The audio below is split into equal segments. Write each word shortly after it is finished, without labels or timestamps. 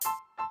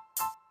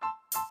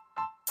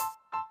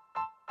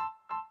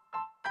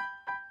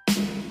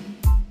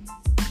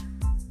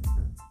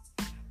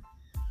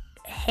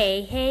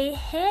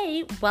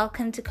Hey,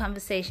 welcome to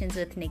Conversations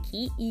with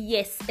Nikki.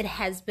 Yes, it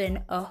has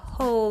been a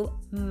whole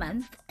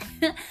month.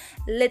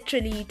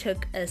 Literally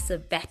took a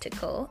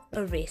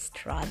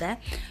rest rather,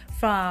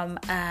 from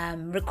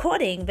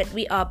recording, but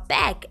we are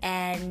back,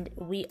 and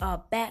we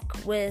are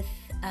back with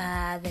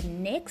the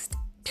next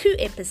 2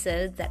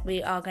 episodes that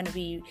we are going to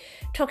be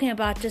talking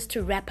about just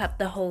to wrap up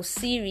the whole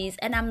series.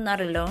 And I'm not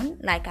alone.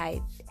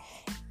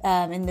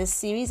 In this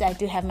series, I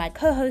do have my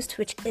co-host,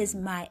 which is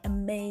my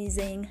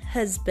amazing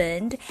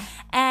husband.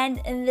 And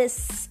in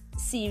this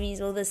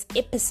series, or this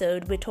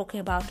episode, we're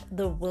talking about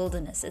the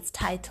wilderness. It's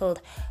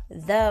titled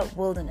The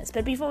Wilderness.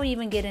 But before we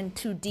even get in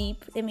too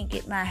deep, let me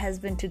get my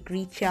husband to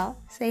greet y'all.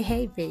 Say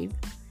hey, babe.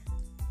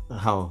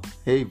 How?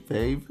 Hey,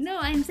 babe? No,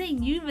 I'm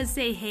saying you must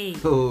say hey.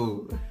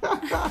 Oh.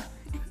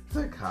 It's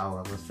like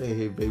how? I must say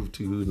hey, babe,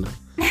 to you now.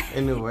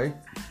 Anyway.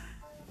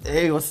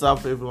 Hey, what's up,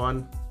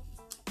 everyone?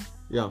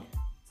 Yeah.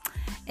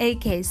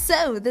 Okay,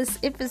 so this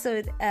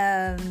episode,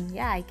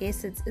 I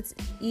guess it's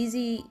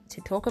easy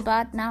to talk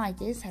about now, I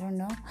don't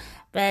know,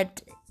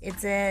 but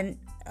it's the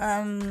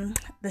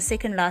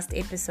second last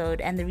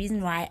episode, and the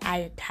reason why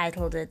I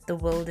titled it The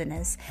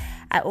Wilderness,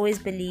 I always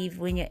believe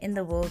when you're in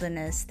the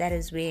wilderness, that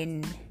is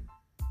when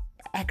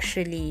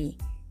actually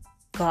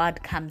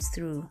God comes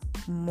through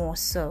more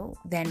so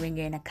than when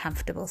you're in a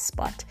comfortable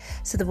spot.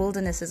 So the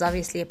wilderness is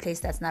obviously a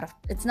place it's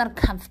not a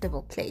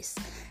comfortable place.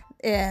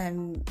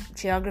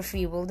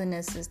 Geography,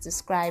 wilderness is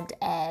described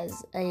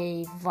as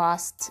a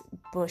vast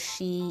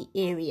bushy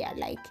area,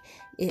 like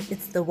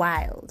it's the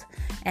wild.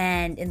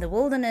 And in the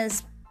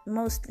wilderness,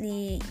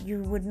 mostly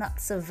you would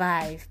not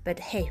survive. But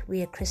hey,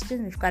 we are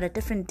Christians, we've got a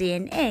different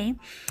DNA,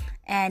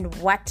 and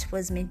what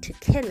was meant to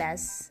kill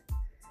us,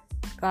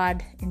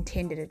 God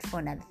intended it for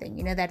another thing.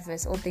 You know that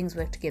verse, all things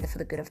work together for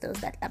the good of those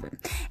that love him.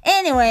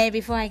 Anyway,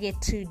 before I get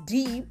too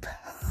deep,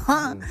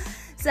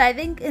 so I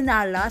think in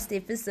our last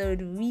episode,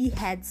 we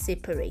had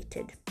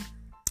separated.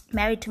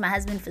 Married to my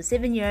husband for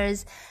 7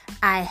 years.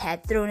 I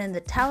had thrown in the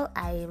towel.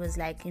 I was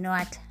like, you know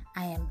what?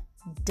 I am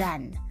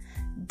done.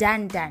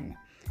 Done.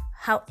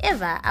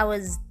 However, I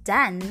was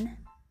done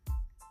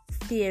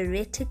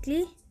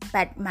theoretically,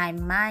 but my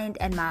mind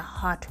and my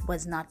heart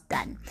was not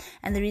done.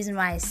 And the reason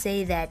why I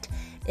say that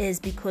is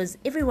because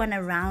everyone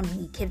around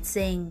me kept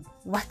saying,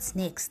 what's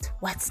next?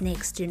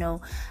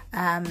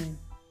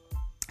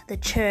 The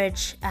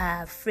church,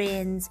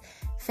 friends,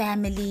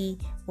 family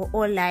were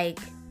all like,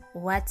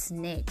 what's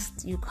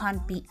next? You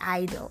can't be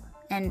idle.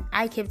 And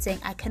I kept saying,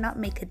 I cannot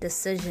make a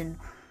decision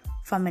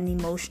from an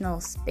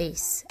emotional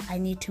space. I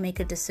need to make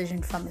a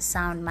decision from a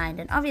sound mind.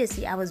 And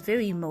obviously I was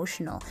very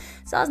emotional.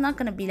 So I was not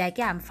going to be like,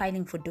 I'm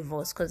filing for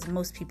divorce, because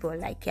most people are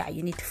like,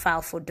 you need to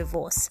file for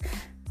divorce.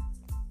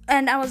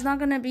 And I was not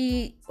going to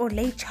be, or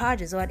lay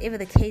charges, or whatever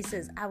the case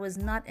is. I was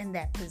not in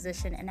that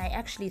position. And I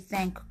actually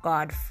thank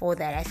God for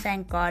that. I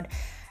thank God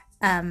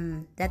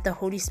that the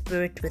Holy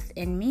Spirit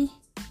within me,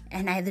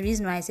 and the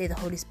reason why I say the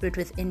Holy Spirit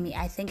within me,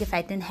 I think if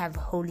I didn't have the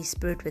Holy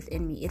Spirit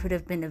within me, it would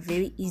have been a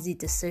very easy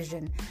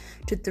decision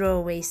to throw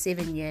away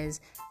 7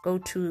 years,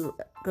 go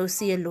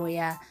see a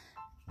lawyer,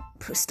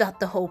 start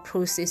the whole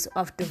process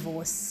of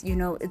divorce.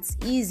 It's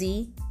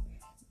easy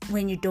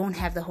when you don't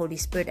have the Holy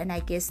Spirit. And I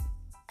guess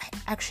I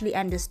actually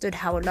understood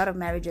how a lot of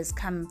marriages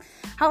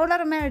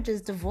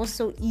divorce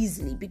so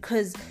easily,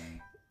 because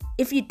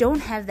if you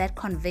don't have that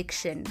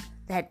conviction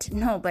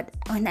but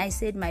when I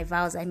said my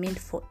vows, I meant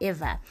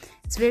forever,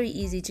 it's very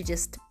easy to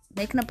just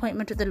make an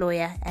appointment with the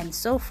lawyer and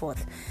so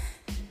forth.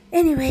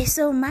 Anyway,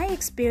 so my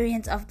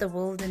experience of the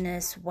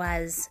wilderness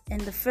was, in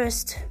the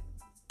first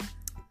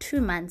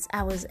 2 months,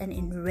 I was an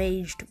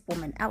enraged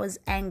woman. I was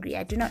angry.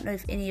 I do not know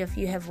if any of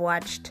you have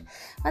watched,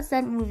 what's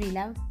that movie,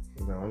 love?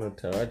 The one with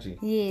Taraji.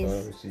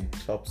 Yes. She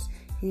chops.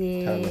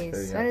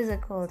 Yes. What is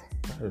it called?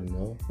 I don't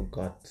know.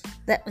 Forgot.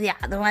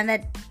 The one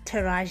that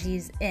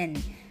Taraji's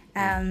in.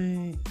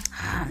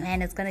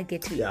 It's gonna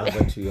get to you.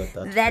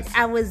 That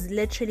I was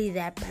literally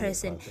that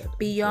person,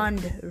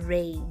 beyond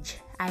rage.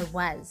 I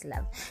was,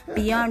 love,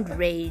 beyond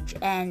rage,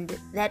 and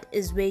that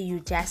is where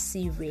you just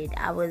see red.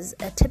 I was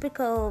a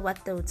typical,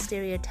 what they would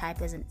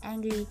stereotype as an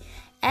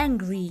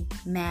angry,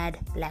 mad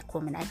black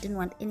woman. I didn't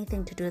want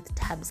anything to do with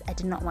Tubbs. I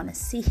did not want to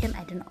see him.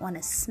 I did not want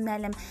to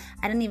smell him.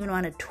 I didn't even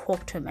want to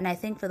talk to him. And I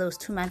think for those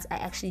 2 months, I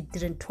actually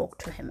didn't talk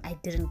to him. I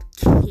didn't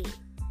care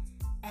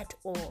at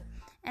all.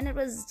 And it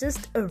was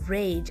just a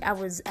rage. I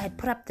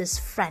put up this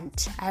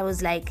front. I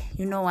was like,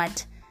 you know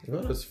what?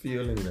 What was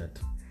fueling that?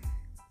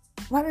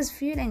 What was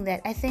fueling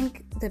that? I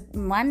think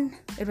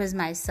it was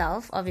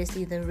myself,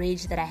 obviously the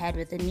rage that I had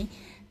within me.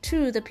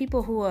 2, the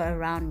people who were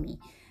around me,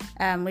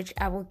 which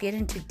I will get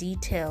into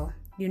detail.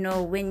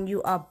 When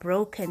you are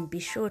broken, be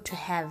sure to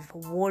have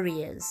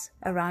warriors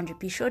around you.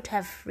 Be sure to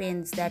have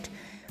friends that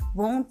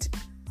won't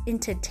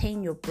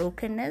entertain your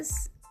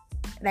brokenness.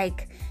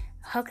 Like,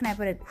 how can I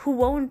put it? Who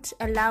won't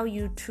allow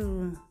you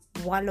to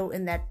wallow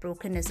in that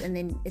brokenness, and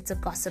then it's a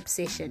gossip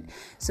session.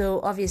 So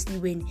obviously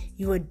when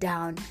you are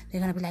down,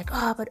 they're going to be like,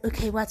 oh, but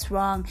okay, what's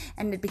wrong?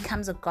 And it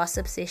becomes a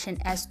gossip session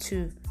as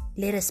to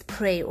let us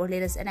pray, or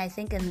and I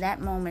think in that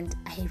moment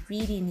I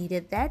really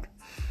needed that.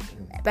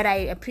 But I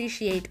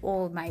appreciate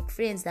all my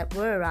friends that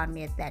were around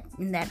me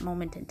in that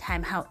moment in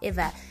time.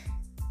 However,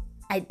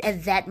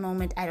 at that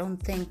moment I don't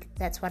think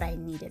that's what I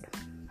needed.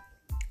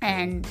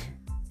 And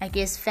I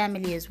guess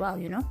family as well,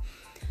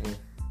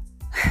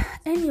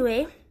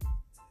 Anyway,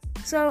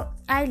 so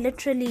I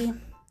literally,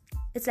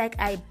 it's like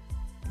I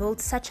built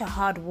such a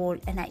hard wall,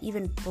 and I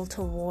even built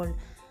a wall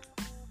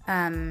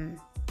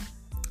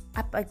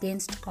up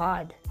against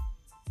God.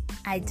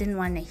 I didn't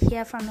want to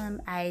hear from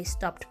him. I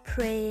stopped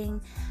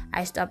praying.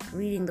 I stopped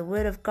reading the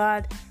word of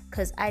God,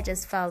 because I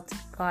just felt,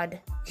 God,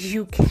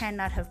 you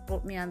cannot have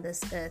brought me on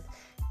this earth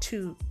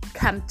to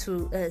come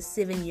to a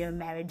 7-year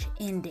marriage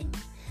ending.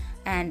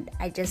 And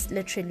I just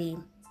literally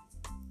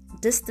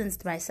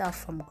distanced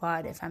myself from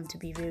God, if I'm to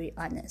be very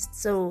honest.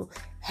 So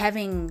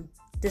having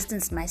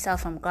distanced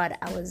myself from God,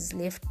 I was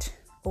left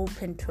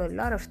open to a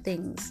lot of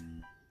things.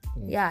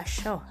 Yeah,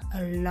 sure,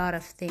 a lot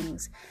of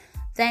things.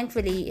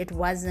 Thankfully, it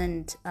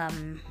wasn't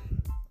the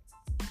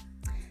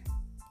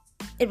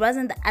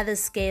other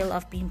scale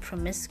of being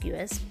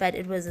promiscuous, but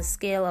it was a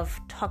scale of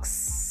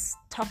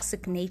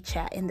toxic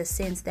nature, in the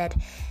sense that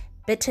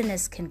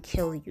bitterness can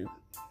kill you.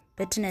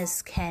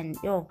 Bitterness can,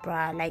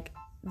 like,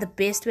 the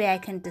best way I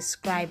can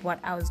describe what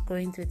I was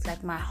going through, it's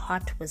like my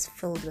heart was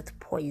filled with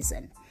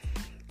poison.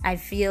 I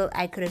feel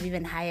I could have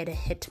even hired a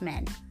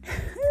hitman.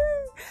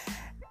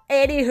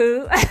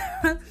 Anywho,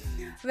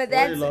 but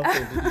that's... Why are you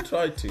laughing? Did you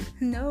try to?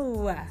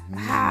 No.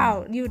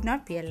 How? You would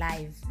not be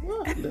alive.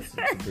 Well,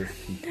 listen to this,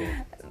 people.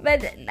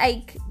 But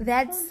like,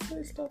 that's...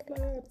 Stop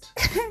that.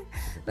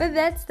 But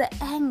that's the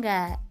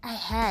anger I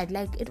had.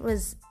 Like, it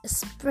was a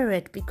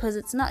spirit, because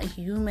it's not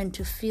human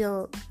to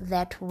feel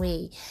that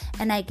way.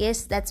 And I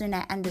guess that's when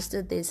I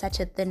understood there's such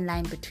a thin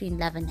line between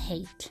love and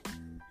hate.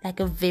 Like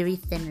a very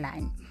thin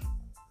line.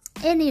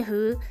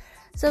 Anywho,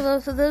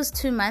 so for those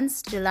 2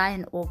 months, July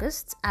and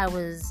August, I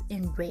was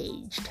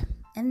enraged.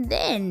 And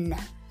then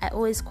I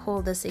always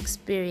call this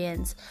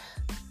experience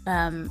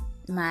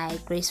my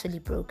gracefully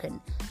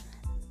broken.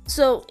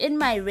 So in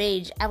my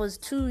rage, I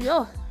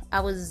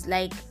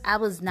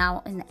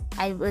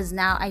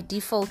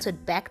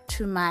defaulted back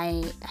to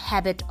my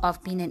habit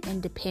of being an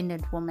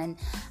independent woman.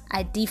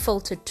 I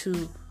defaulted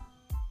to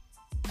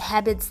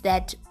habits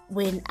that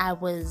when I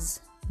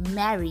was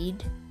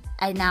married,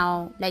 I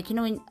now,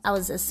 when I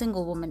was a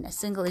single woman, a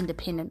single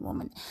independent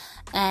woman,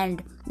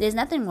 and there's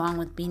nothing wrong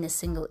with being a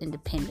single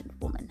independent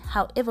woman.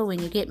 However, when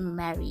you get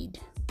married,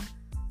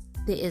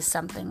 there is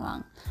something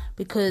wrong,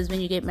 because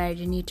when you get married,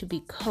 you need to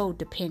be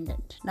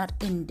codependent, not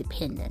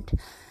independent,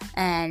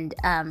 and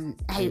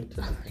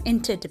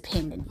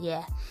interdependent.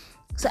 Yeah.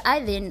 So I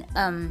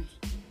then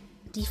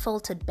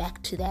defaulted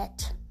back to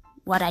that,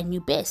 what I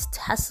knew best: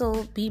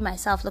 hustle, be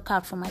myself, look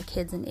out for my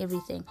kids and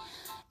everything.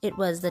 It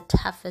was the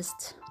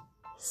toughest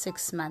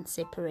 6-month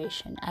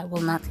separation, I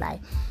will not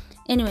lie.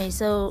 Anyway,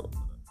 so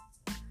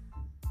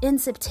in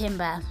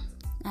September,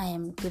 I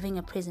am giving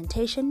a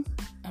presentation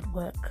at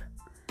work.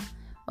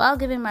 While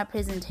giving my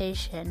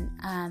presentation,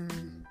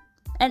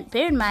 and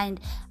bear in mind,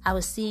 I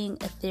was seeing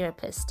a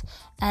therapist,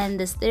 and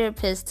this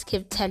therapist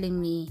kept telling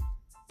me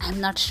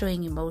I'm not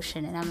showing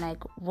emotion, and I'm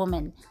like,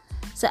 woman.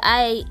 So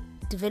I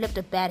developed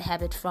a bad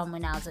habit from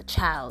when I was a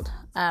child.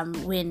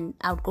 When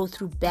I would go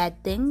through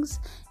bad things,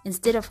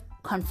 instead of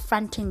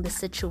confronting the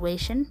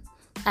situation,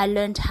 I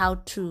learned how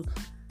to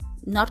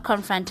not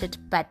confront it,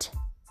 but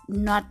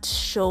not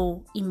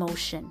show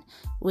emotion.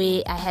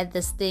 Where I had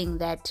this thing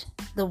that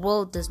the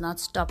world does not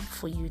stop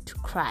for you to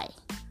cry.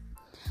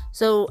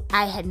 So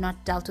I had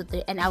not dealt with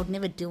it, and I would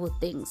never deal with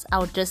things. I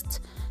would just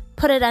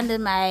put it under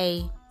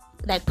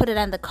put it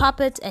on the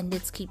carpet and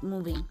let's keep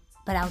moving.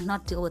 But I would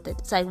not deal with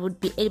it. So I would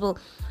be able,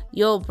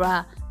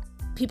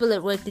 people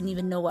at work didn't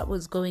even know what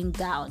was going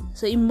down.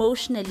 So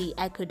emotionally,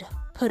 I could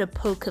put a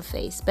poker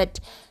face, but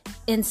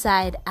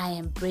inside I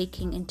am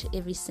breaking into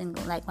every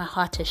single, my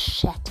heart is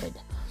shattered.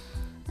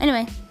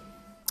 Anyway,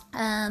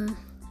 and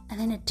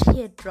then a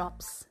tear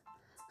drops.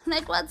 I'm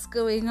like, what's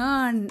going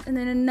on? And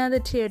then another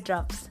tear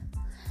drops.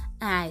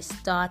 And I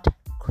start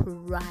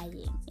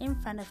crying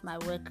in front of my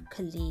work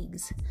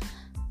colleagues.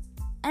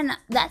 And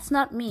that's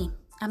not me.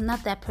 I'm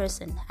not that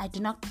person. I do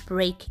not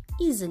break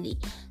easily.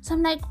 So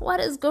I'm like, what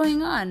is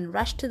going on?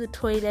 Rush to the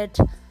toilet.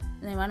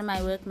 And then one of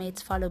my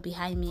workmates follow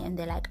behind me, and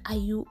they're like, are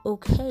you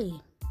okay?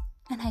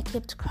 And I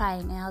kept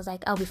crying, and I was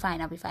like, I'll be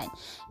fine.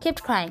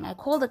 Kept crying. I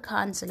called the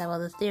counselor or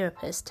the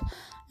therapist,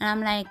 and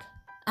I'm like,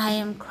 I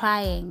am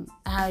crying.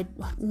 I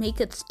make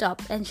it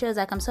stop. And she was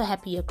like, I'm so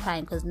happy you're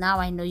crying, because now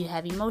I know you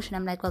have emotion.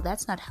 I'm like, well,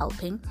 that's not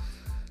helping.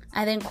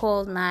 I then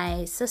called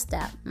my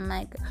sister. I'm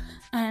like,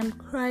 I am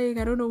crying.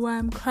 I don't know why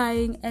I'm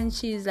crying. And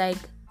she's like,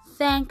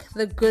 thank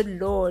the good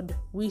Lord.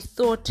 We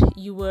thought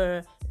you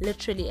were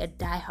literally a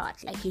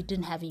diehard, like you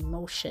didn't have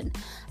emotion.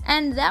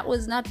 And that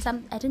was not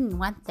I didn't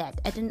want that.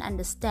 I didn't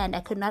understand.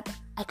 I could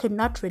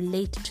not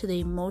relate to the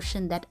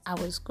emotion that I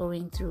was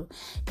going through.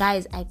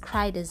 Guys, I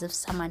cried as if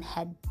someone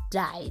had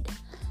died.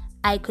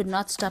 I could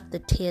not stop the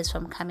tears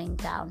from coming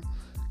down.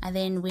 I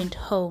then went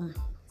home.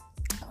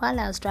 while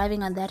I was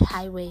driving on that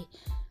highway,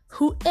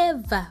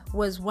 whoever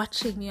was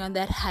watching me on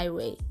that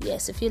highway,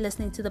 yes, if you're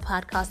listening to the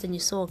podcast and you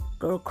saw a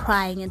girl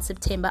crying in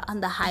September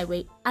on the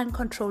highway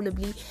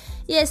uncontrollably,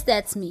 yes,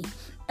 that's me.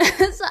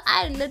 So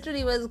I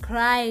literally was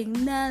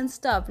crying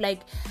non-stop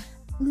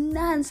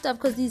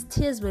because these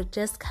tears were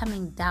just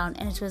coming down,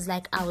 and it was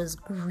like I was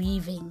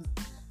grieving.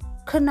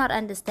 Could not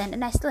understand,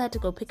 and I still had to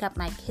go pick up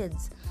my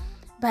kids.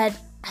 But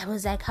I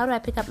was like, how do I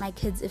pick up my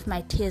kids if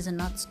my tears are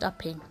not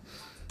stopping?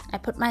 I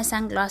put my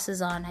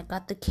sunglasses on, I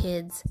got the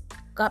kids,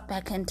 got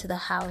back into the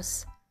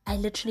house. I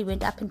literally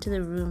went up into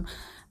the room,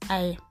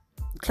 I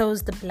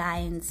closed the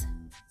blinds,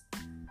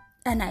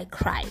 and I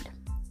cried.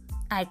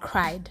 I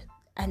cried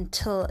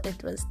until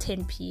it was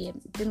 10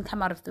 p.m. Didn't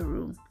come out of the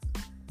room.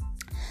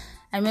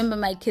 I remember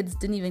my kids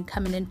didn't even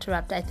come and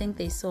interrupt. I think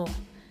they saw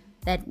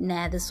that,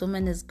 this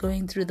woman is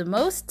going through the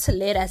most,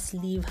 let us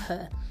leave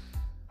her.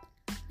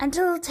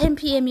 Until 10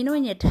 p.m.,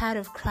 when you're tired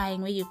of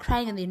crying, where you're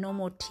crying and there are no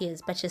more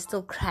tears, but you're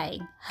still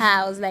crying.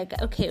 I was like,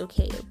 okay,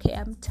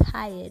 I'm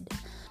tired.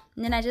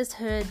 And then I just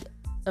heard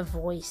a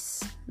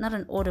voice, not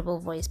an audible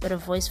voice, but a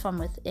voice from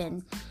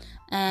within.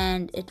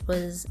 And it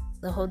was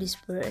the Holy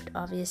Spirit,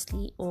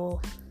 obviously,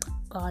 or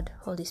God,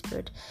 Holy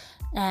Spirit.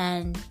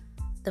 And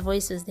the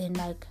voice was then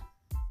like,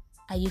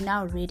 are you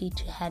now ready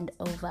to hand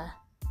over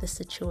the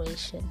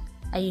situation?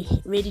 Are you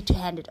ready to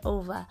hand it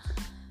over?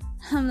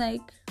 I'm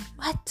like,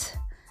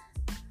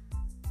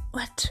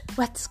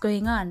 what's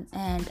going on?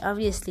 And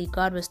obviously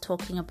God was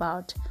talking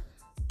about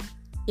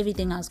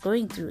everything I was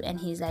going through, and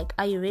he's like,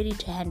 are you ready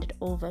to hand it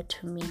over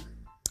to me?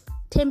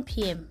 10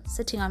 p.m.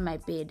 sitting on my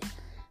bed,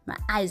 my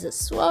eyes are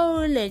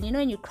swollen.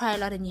 When you cry a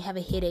lot and you have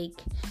a headache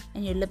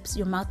and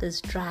your mouth is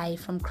dry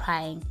from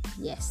crying.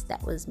 Yes,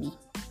 that was me.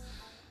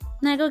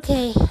 I'm like,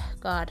 okay,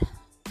 God,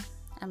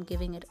 I'm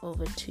giving it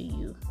over to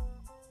you.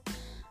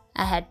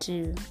 I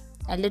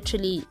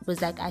literally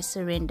was like, I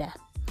surrender.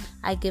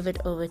 I give it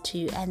over to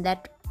you. And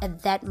at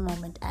that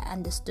moment, I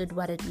understood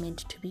what it meant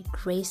to be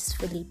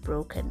gracefully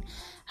broken.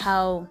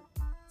 How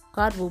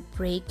God will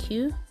break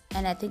you.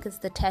 And I think it's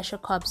the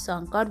Tasha Cobb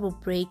song. God will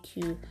break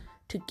you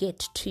to get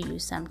to you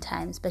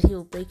sometimes, but he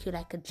will break you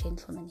like a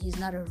gentleman. He's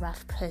not a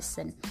rough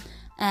person.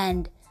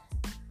 And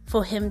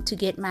for him to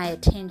get my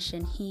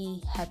attention,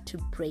 he had to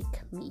break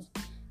me.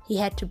 He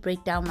had to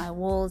break down my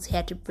walls. He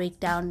had to break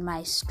down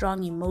my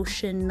strong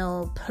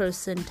emotional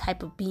person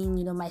type of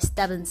being, my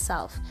stubborn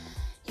self.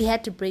 He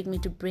had to break me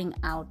to bring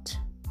out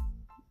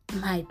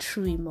my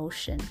true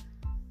emotion.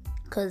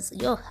 Because,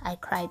 I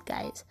cried,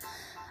 guys.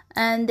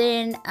 And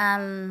then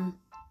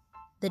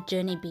the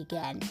journey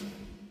began.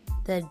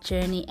 The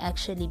journey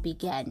actually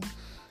began.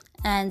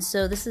 And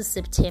so this is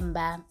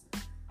September.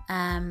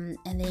 And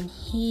then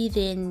he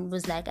then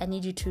was like, I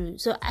need you to...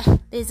 So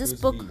there's this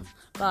book,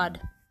 God.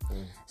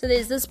 So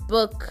there's this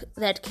book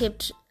that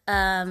kept...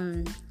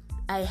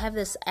 I have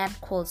this app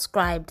called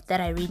Scribed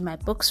that I read my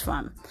books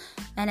from.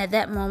 And at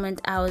that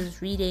moment, I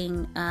was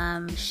reading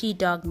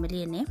She-Dog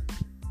Millionaire,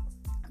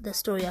 the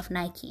story of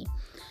Nike.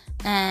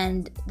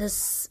 And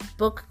this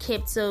book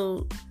kept...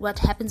 So what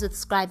happens with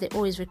Scribe, they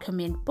always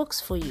recommend books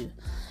for you.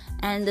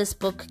 And this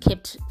book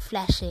kept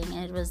flashing,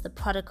 and it was The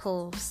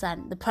Prodigal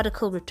Son. The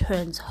Prodigal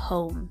Returns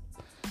Home.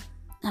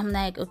 I'm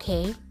like,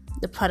 okay,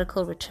 The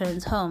Prodigal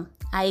Returns Home.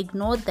 I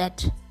ignored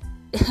that,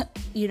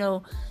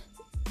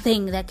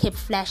 thing that kept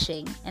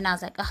flashing. And I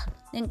was like,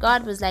 Then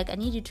God was like, I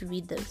need you to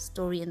read the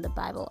story in the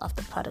Bible of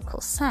the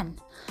prodigal son.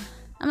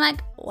 I'm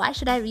like, why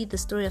should I read the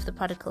story of the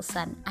prodigal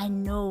son? I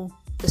know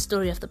the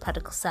story of the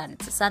prodigal son.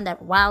 It's a son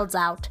that wilds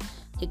out.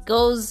 He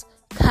goes,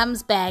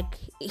 comes back.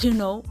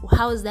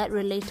 How is that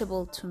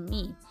relatable to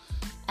me?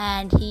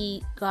 And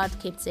God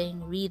kept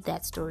saying, read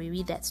that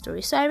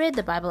story. So I read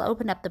the Bible. I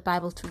opened up the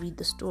Bible to read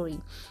the story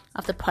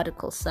of the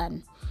prodigal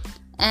son.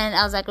 And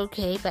I was like,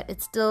 okay, but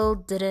it still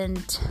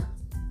didn't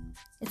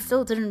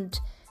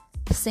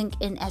sink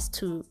in as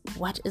to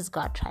what is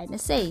God trying to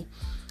say.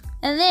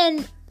 And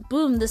then,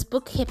 boom, this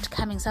book kept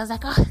coming. So I was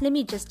like, let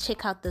me just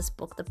check out this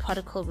book, The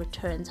Prodigal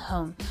Returns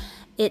Home.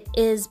 It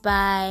is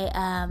by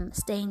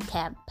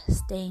Steenkamp.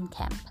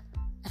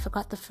 I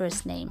forgot the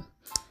first name.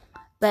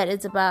 But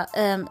it's about,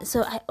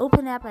 so I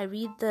open up, I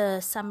read the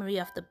summary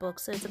of the book.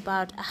 So it's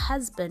about a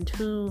husband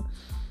who,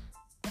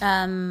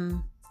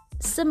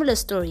 similar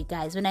story,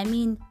 guys. When I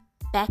mean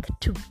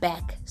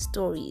back-to-back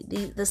story.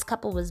 This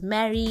couple was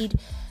married.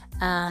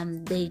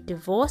 They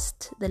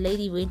divorced. The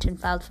lady went and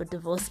filed for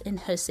divorce in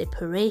her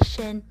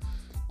separation.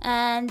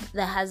 And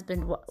the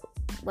husband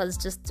was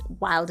just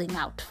wilding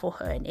out for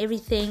her and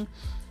everything.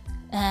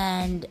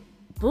 And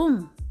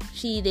boom,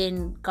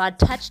 God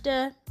touched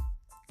her.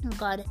 And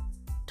God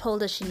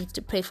told her she needs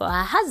to pray for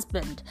her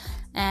husband.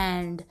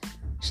 And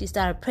she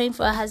started praying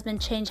for her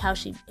husband, changed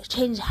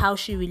how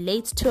she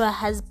relates to her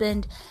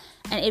husband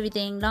and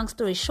everything. Long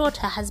story short,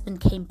 her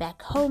husband came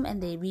back home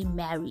and they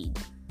remarried.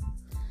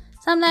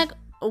 So I'm like,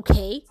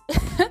 okay,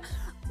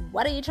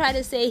 what are you trying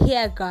to say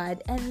here,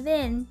 God? And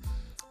then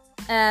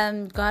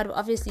God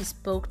obviously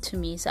spoke to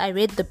me. So I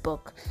read the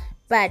book,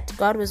 but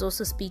God was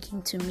also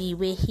speaking to me,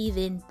 where he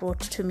then brought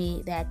to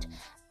me that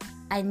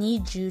I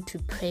need you to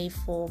pray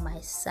for my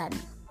son,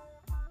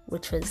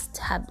 which was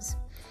Tubbs.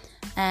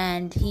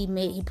 And he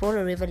brought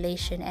a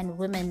revelation, and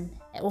women,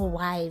 or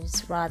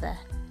wives rather,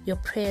 your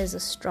prayers are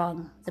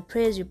strong. The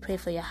prayers you pray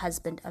for your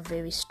husband are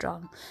very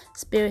strong,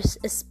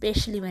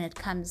 especially when it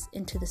comes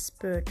into the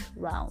spirit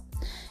realm.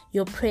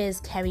 Your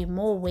prayers carry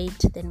more weight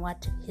than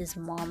what his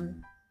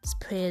mom's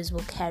prayers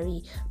will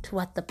carry, to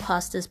what the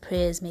pastor's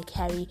prayers may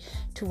carry,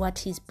 to what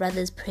his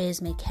brother's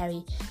prayers may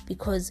carry,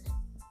 because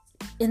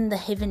in the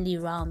heavenly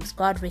realms,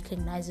 God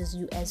recognizes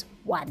you as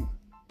one.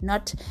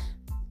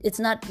 It's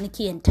not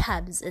Nikki and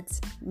Tubbs,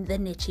 it's the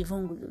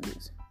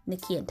Nechivungulus.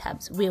 Nikki and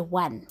Tubbs, we're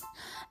one.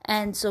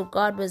 And so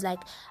God was like,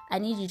 I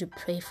need you to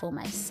pray for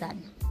my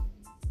son.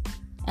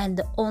 And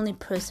the only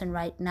person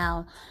right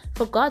now,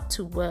 for God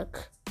to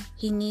work,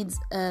 he needs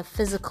a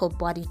physical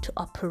body to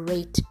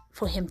operate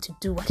for him to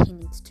do what he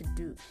needs to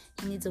do.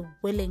 He needs a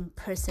willing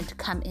person to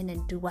come in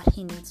and do what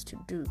he needs to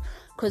do.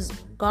 Because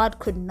God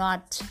could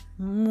not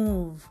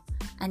move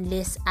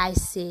unless I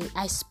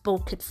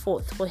spoke it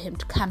forth for him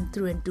to come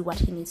through and do what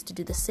he needs to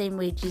do, the same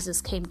way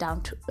Jesus came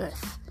down to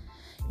earth,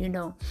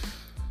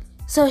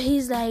 So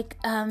he's like,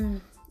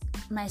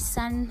 my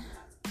son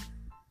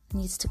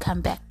needs to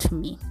come back to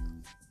me.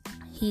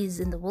 He's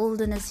in the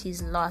wilderness,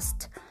 he's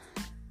lost,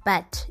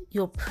 but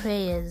your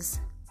prayers,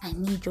 I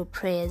need your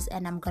prayers,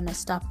 and I'm going to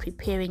start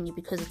preparing you,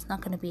 because it's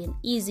not going to be an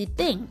easy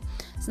thing.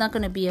 It's not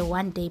going to be a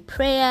 1-day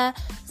prayer.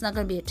 It's not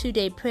going to be a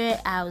 2-day prayer.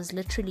 I was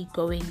literally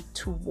going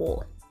to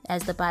war.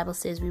 As the Bible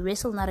says, we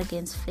wrestle not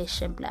against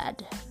flesh and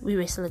blood. We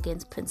wrestle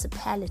against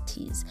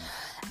principalities.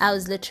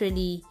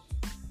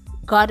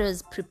 God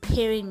was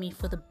preparing me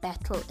for the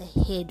battle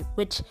ahead,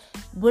 which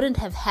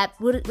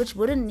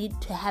wouldn't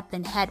need to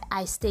happen had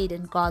I stayed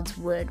in God's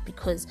word,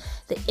 because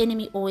the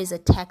enemy always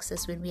attacks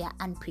us when we are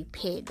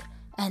unprepared.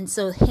 And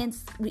so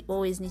hence we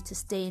always need to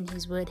stay in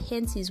his word.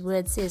 Hence his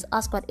word says,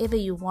 ask whatever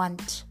you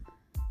want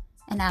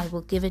and I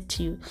will give it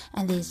to you.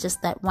 And there's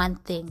just that one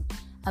thing,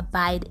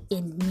 abide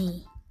in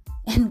me,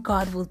 and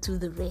God will do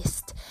the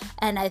rest.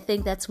 And I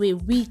think that's where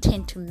we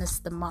tend to miss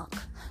the mark.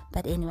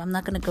 But anyway, I'm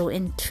not going to go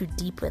in too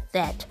deep with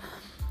that.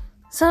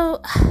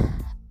 So,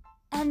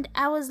 and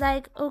I was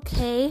like,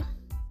 okay,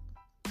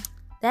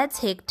 that's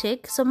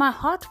hectic. So my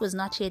heart was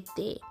not yet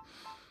there.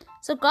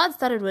 So God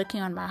started working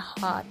on my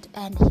heart,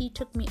 and he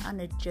took me on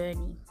a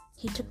journey.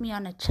 He took me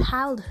on a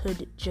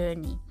childhood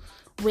journey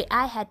where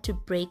I had to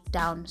break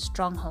down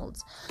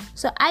strongholds.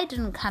 So God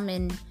didn't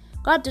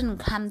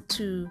come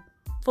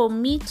for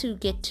me to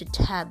get to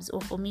Tubbs or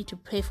for me to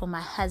pray for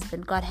my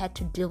husband. God had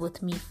to deal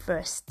with me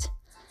first.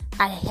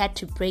 I had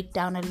to break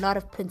down a lot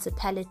of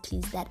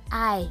principalities that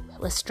I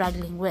was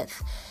struggling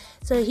with.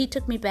 So he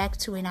took me back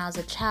to when I was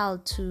a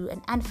child, to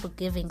an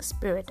unforgiving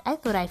spirit. I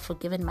thought I'd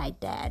forgiven my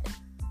dad,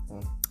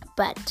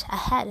 but I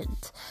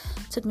hadn't.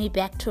 Took me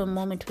back to a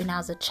moment when I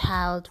was a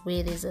child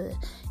where there's an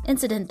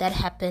incident that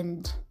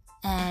happened,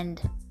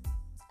 and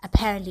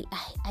apparently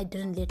I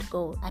didn't let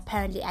go.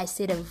 Apparently I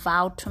said a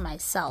vow to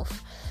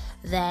myself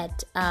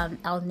that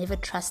I'll never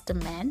trust a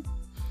man,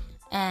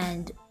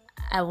 and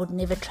I would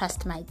never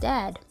trust my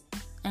dad.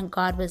 And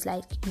God was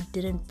like, you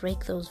didn't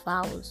break those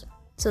vows.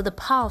 So the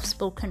power of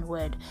spoken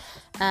word,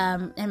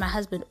 and my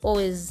husband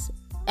always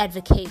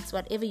advocates,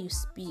 whatever you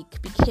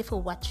speak, be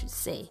careful what you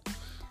say.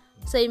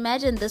 So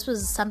imagine this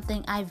was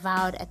something I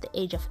vowed at the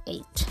age of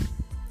 8,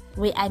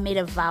 where I made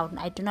a vow,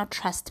 I do not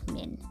trust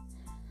men,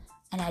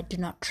 and I do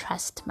not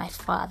trust my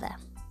father,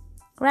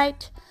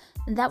 right?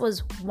 And that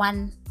was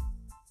one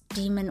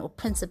demon or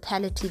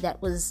principality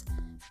that was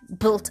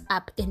built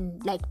up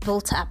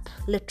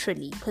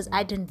literally, because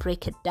I didn't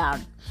break it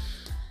down.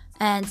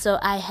 And so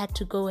I had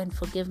to go and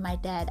forgive my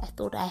dad. I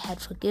thought I had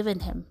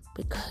forgiven him,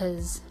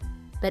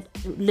 but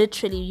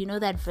literally,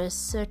 that verse,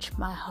 search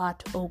my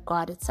heart, oh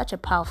God, it's such a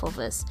powerful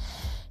verse.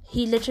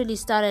 He literally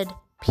started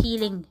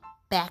peeling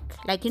back,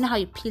 like how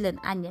you peel an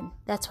onion.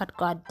 That's what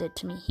God did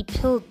to me. He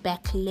peeled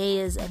back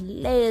layers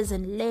and layers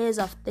and layers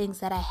of things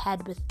that I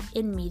had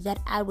within me that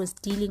I was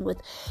dealing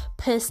with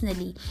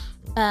personally.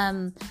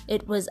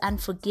 It was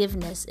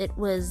unforgiveness. It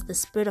was the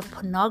spirit of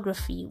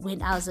pornography.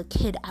 When I was a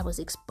kid, I was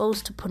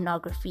exposed to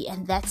pornography,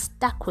 and that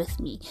stuck with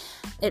me.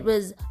 It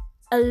was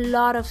a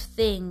lot of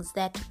things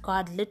that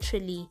God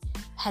literally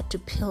had to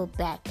peel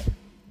back.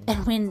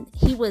 And when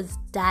he was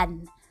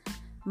done,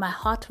 my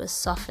heart was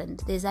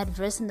softened. There's that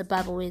verse in the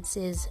Bible where it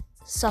says,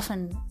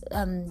 soften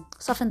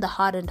the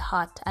hardened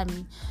heart. I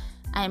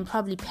am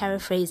probably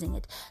paraphrasing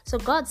it. So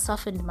God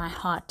softened my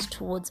heart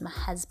towards my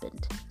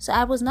husband. So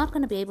I was not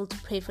going to be able to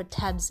pray for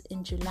Tubbs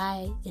in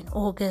July, in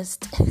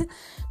August,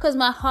 because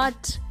my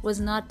heart was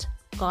not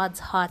God's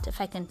heart,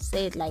 if I can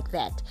say it like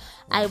that.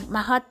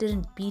 My heart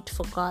didn't beat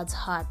for God's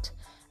heart.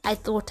 I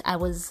thought I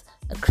was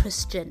a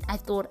Christian. I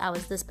thought I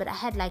was this, but I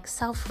had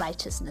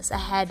self-righteousness. I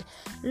had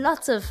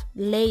lots of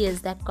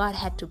layers that God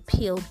had to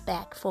peel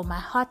back for my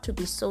heart to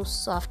be so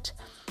soft.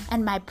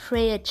 And my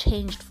prayer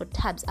changed for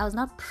Tubbs. I was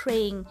not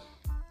praying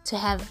to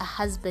have a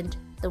husband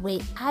the way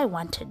I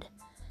wanted.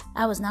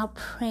 I was now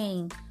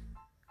praying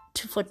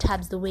for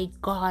Tabs the way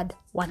God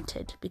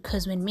wanted,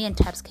 because when me and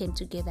Tabs came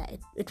together,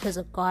 it was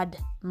a God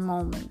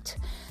moment.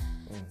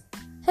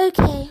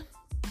 Okay,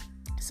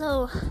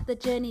 so the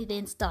journey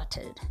then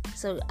started.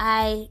 So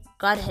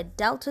God had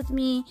dealt with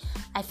me.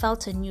 I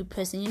felt a new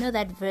person. You know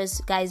that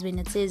verse, guys, when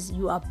it says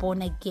you are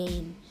born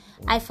again?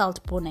 I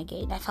felt born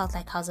again. I felt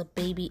like I was a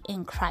baby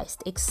in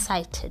Christ,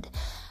 excited.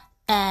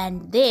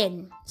 And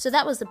then, so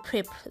that was the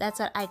prep. That's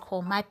what I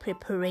call my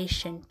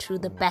preparation to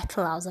the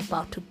battle I was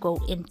about to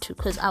go into,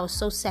 because I was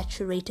so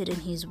saturated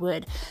in His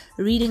Word,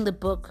 reading the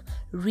book,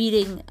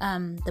 reading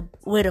the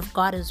Word of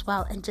God as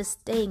well, and just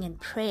staying in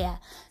prayer.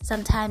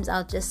 Sometimes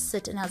I'll just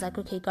sit and I was like,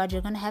 okay, God,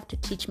 you're going to have to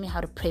teach me how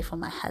to pray for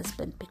my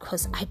husband,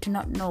 because I do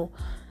not know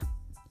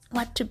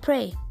what to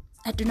pray.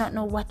 I do not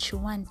know what you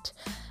want.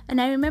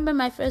 And I remember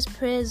my first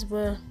prayers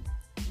were,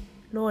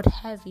 Lord,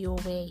 have your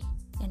way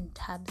in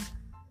Tab's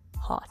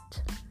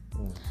heart.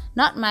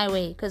 Not my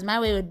way, because my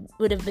way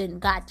would have been,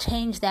 God,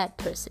 change that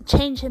person,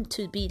 change him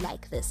to be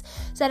like this.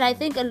 So I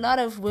think a lot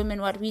of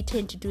women, what we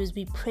tend to do is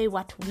we pray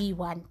what we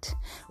want.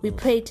 We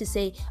pray to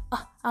say,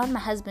 oh, I want my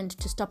husband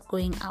to stop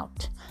going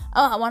out.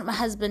 Oh, I want my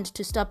husband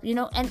to stop,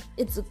 and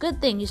it's a good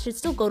thing. You should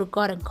still go to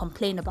God and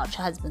complain about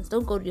your husbands.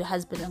 Don't go to your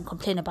husband and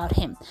complain about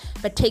him,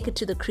 but take it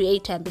to the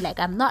Creator and be like,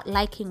 I'm not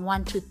liking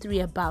 1, 2, 3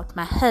 about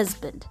my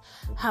husband.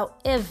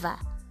 However,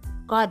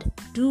 God,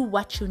 do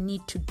what you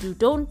need to do.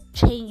 Don't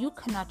change. You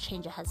cannot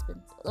change your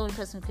husband. The only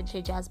person who can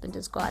change your husband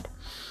is God.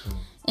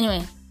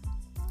 Anyway,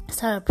 I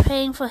started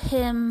praying for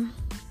him.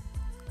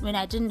 When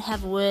I didn't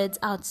have words,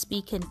 I would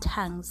speak in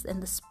tongues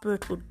and the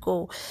Spirit would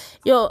go.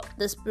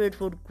 The Spirit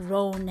would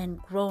groan and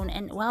groan.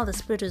 And while the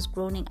Spirit was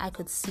groaning, I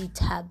could see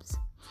Tabs.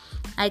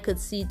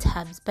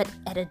 But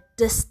at a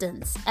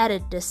distance.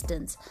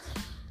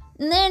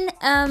 And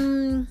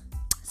then,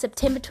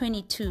 September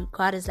 22,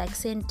 God is like,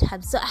 send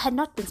Tabs. So I had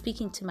not been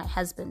speaking to my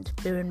husband,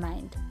 bear in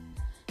mind.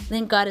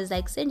 Then God is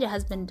like, send your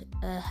husband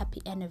a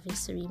happy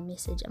anniversary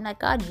message. I'm like,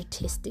 God, you're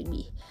testing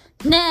me.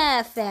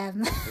 Nah,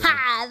 fam.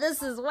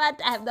 This is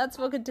what? I have not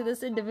spoken to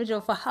this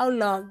individual for how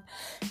long?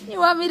 You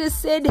want me to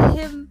send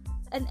him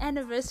an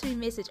anniversary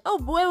message?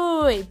 Oh,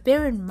 wait.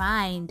 Bear in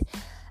mind,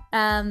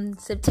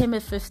 September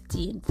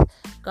 15th,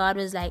 God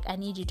was like, I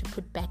need you to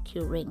put back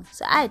your ring.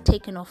 So I had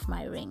taken off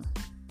my ring,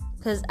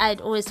 because I'd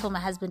always told my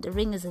husband a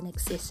ring is an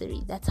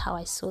accessory. That's how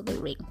I saw the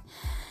ring.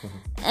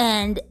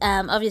 And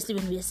obviously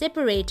when we were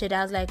separated,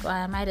 I was like, well,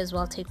 I might as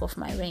well take off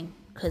my ring,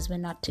 because we're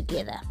not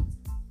together.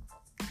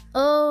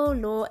 Oh,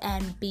 lo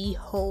and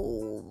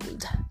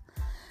behold,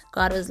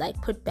 God was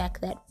like, put back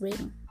that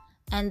ring.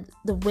 And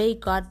the way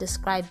God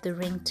described the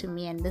ring to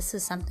me, and this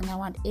is something I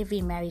want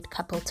every married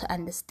couple to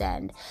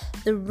understand,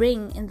 the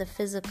ring in the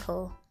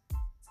physical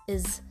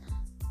is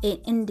an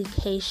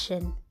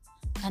indication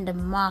and a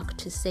mark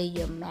to say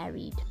you're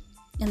married,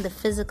 in the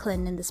physical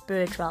and in the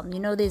spirit realm.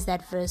 There's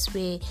that verse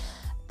where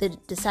the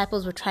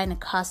disciples were trying to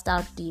cast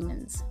out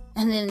demons,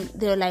 and then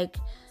they're like,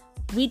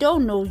 we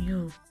don't know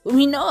you.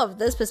 We know of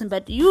this person,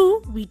 but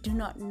you, we do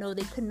not know.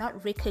 They could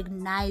not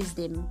recognize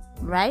them,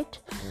 right?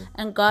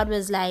 And God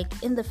was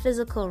like, in the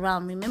physical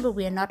realm, remember,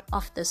 we are not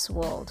of this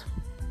world.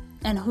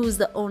 And who's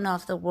the owner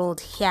of the world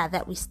here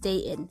that we stay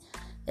in?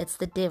 It's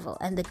the devil.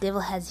 And the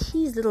devil has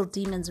his little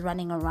demons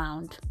running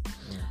around.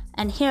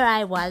 And here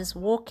I was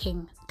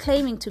walking,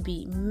 claiming to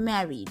be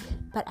married,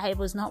 but I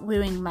was not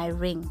wearing my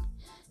ring.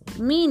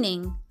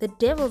 Meaning, the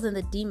devils and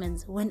the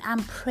demons, when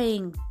I'm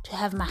praying to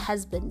have my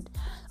husband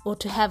or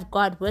to have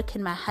God work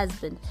in my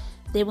husband,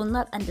 they will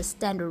not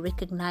understand or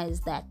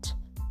recognize that.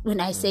 When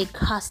I say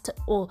cast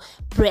or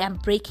pray, I'm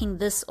breaking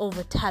this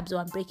over Tabs, or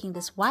I'm breaking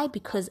this. Why?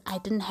 Because I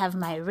didn't have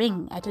my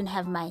ring. I didn't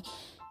have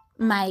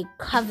my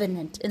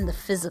covenant in the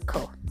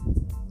physical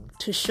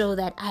to show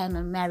that I am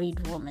a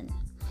married woman.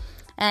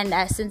 And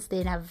since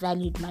then, I've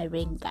valued my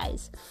ring,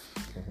 guys.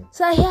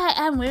 So here I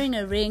am wearing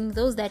a ring.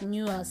 Those that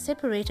knew I was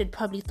separated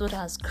probably thought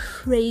I was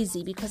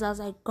crazy, because I was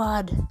like,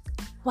 God,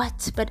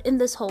 what? But in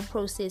this whole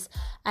process,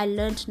 I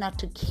learned not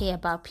to care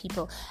about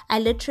people. I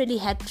literally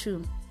had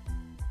to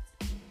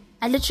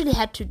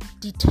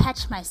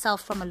detach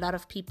myself from a lot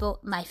of people.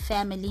 My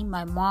family,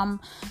 my mom,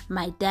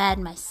 my dad,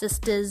 my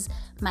sisters,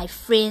 my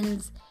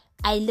friends.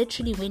 I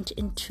literally went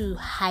into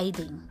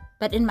hiding.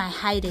 But in my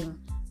hiding,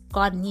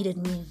 God needed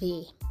me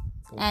there.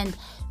 And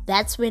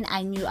that's when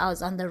I knew I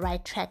was on the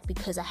right track,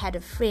 because I had a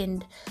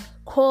friend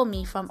call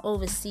me from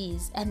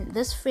overseas, and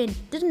this friend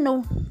didn't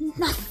know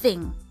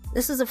nothing.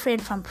 This is a friend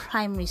from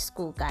primary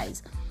school,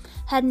 guys.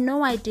 Had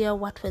no idea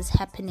what was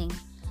happening,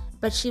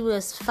 but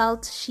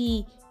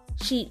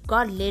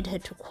God led her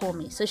to call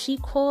me. So she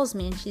calls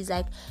me and she's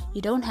like,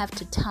 you don't have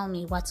to tell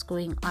me what's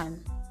going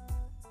on,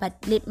 but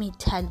let me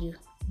tell you,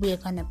 we're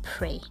gonna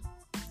pray.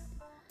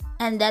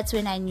 And that's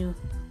when I knew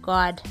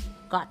God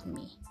got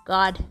me.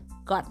 God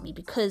got me,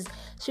 because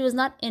she was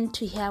not in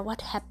to hear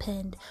what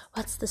happened,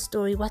 what's the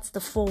story, what's the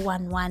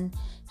 411.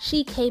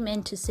 She came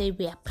in to say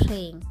we are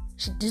praying.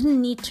 She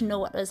didn't need to know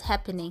what was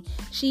happening.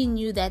 She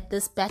knew that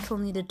this battle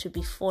needed to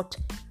be fought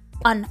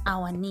on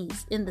our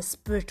knees in the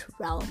spirit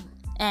realm,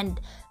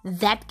 and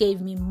that gave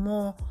me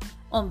more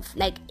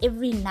Like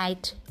every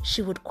night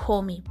she would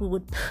call me. We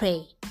would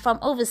pray. From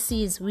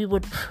overseas, we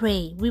would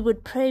pray. We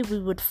would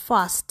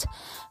fast.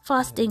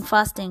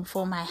 Fasting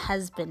for my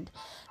husband.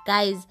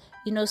 Guys,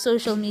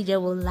 social media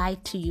will lie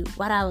to you.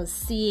 What I was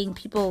seeing,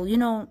 people,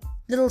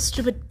 little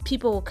stupid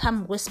people will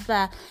come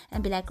whisper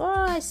and be like,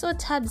 oh, I saw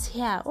Tubbs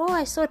here. Oh,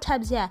 I saw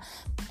Tubbs here.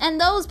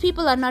 And those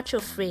people are not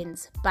your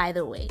friends, by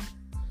the way.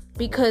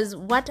 Because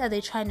what are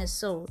they trying to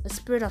sow? A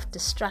spirit of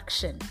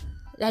destruction.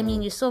 I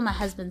mean, you saw my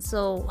husband,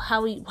 so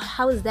how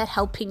is that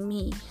helping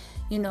me?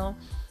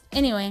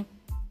 Anyway,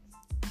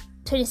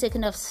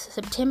 22nd of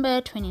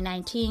September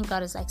 2019,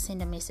 God was like,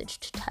 send a message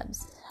to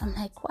Tubbs. I'm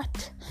like,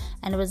 what?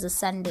 And it was a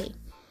Sunday.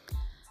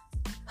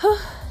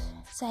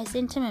 So I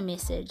sent him a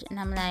message and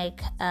I'm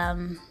like,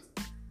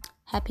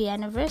 happy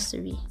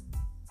anniversary.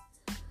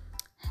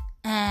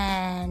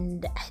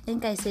 And I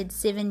think I said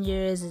 7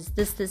 years is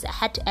this. I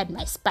had to add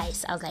my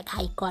spice. I was like,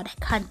 hi God,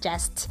 I can't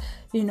just,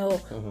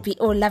 be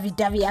all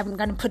lovey-dovey. I'm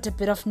going to put a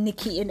bit of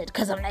Nikki in it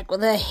because I'm like, what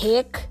the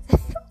heck?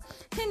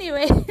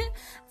 Anyway,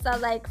 so I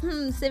was like,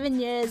 7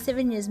 years.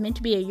 7 years meant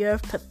to be a year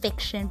of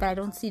perfection, but I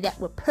don't see that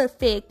we're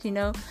perfect,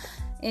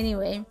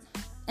 Anyway,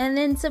 and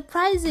then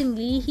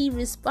surprisingly, he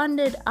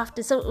responded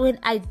after. So when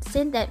I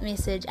sent that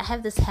message, I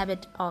have this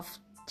habit of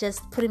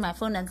just putting my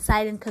phone on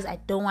silent because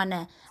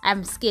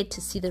I'm scared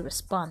to see the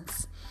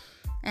response.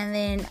 And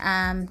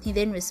then he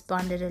then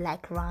responded at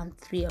like around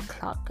 3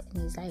 o'clock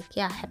and he's like,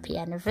 yeah, happy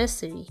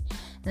anniversary.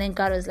 And then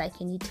God was like,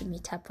 you need to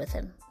meet up with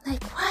him.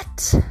 Like,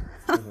 what?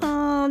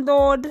 Oh,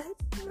 Lord,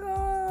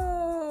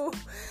 no.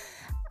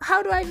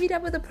 How do I meet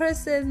up with a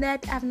person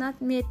that I've not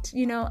met?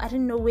 I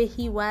didn't know where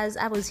he was.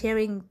 I was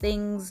hearing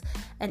things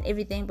and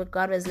everything, but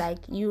God was like,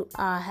 you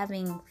are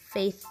having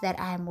faith that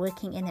I am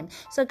working in him.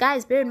 So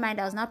guys, bear in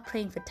mind, I was not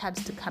praying for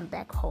Tubbs to come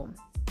back home.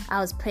 I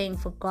was praying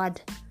for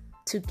God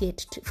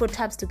for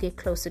Tubbs to get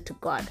closer to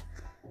God.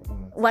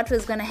 What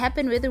was going to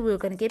happen, whether we were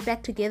going to get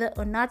back together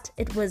or not,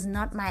 it was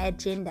not my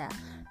agenda.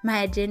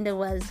 My agenda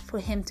was for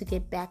him to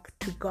get back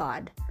to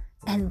God,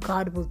 and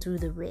God will do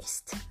the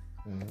rest.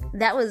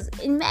 That was,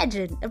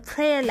 imagine a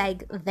prayer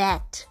like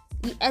that.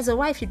 As a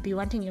wife, you'd be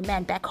wanting your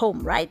man back home,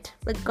 right?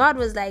 But God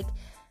was like,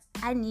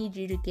 I need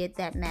you to get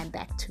that man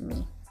back to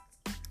me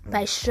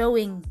by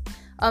showing,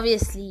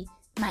 obviously,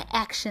 my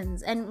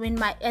actions. And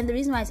the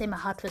reason why I say my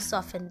heart was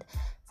softened,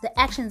 the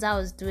actions I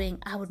was doing,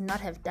 I would not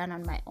have done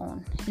on my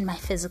own in my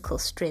physical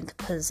strength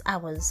because I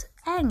was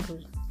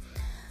angry.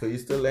 So you're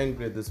still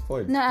angry at this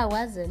point? No, I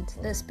wasn't.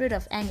 The spirit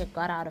of anger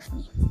got out of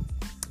me.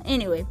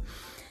 Anyway,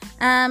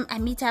 I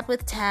meet up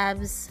with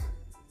Tubbs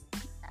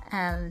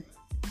on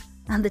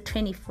the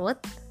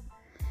 24th.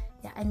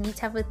 Yeah, I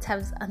meet up with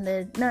Tubbs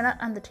not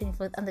on the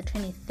 24th, on the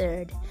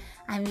 23rd.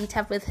 I meet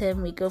up with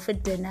him. We go for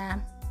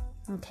dinner.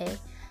 Okay.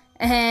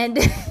 And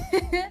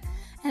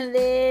and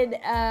then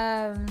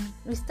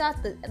we start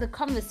the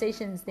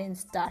conversations then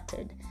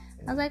started.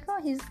 I was like, oh,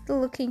 he's still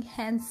looking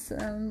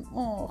handsome.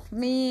 Oh,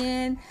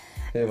 man.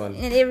 Hey, man.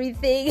 And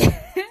everything.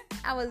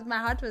 My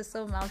heart was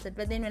so melted.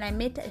 But then when I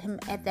met him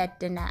at that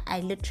dinner,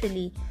 I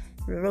literally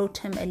wrote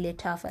him a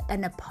letter,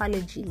 an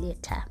apology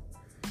letter,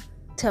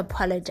 to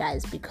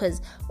apologize,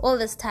 because all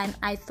this time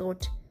I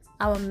thought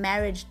our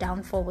marriage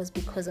downfall was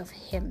because of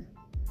him.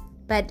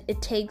 But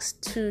it takes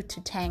two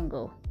to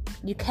tango.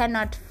 You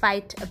cannot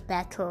fight a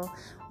battle,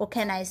 or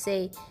can I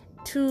say,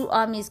 two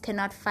armies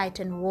cannot fight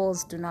and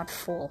walls do not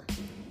fall.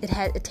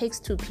 It takes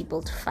two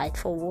people to fight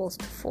for walls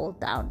to fall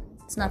down.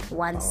 It's not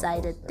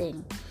one-sided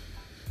thing.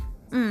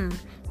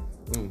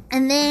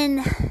 And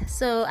then,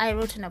 so I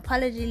wrote an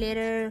apology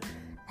letter.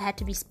 I had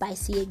to be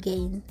spicy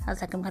again. I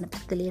was like, I'm going to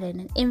put the letter in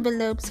an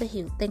envelope so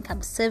he'll think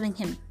I'm serving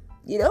him,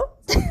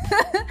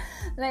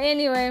 Like,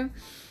 anyway,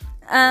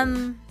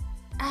 I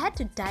had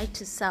to die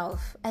to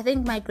self. I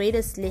think my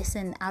greatest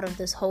lesson out of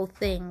this whole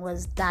thing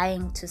was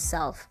dying to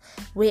self,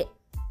 where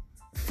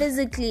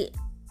physically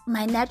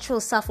my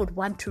natural self would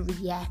want to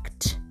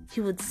react.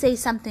 He would say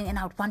something and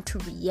I would want to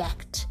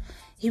react.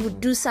 He would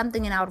do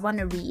something and I would want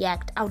to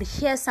react. I would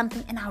hear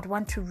something and I would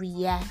want to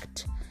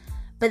react.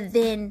 But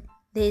then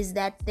there's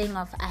that thing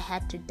of I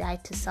had to die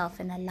to self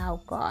and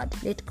allow God.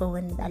 Let go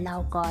and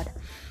allow God.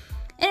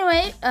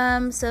 Anyway,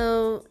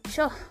 so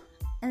sure.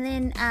 And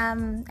then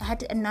I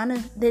had to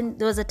then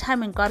there was a time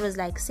when God was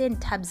like,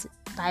 send Tubbs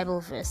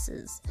Bible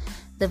verses.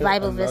 The so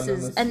Bible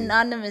verses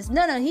anonymous.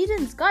 No, he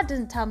didn't. God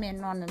didn't tell me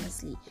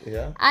anonymously.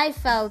 Yeah. I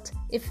felt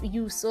if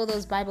you saw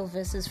those Bible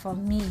verses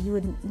from me, you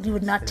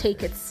would not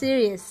take it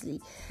seriously.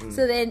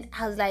 So then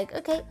I was like,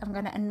 okay, I'm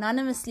gonna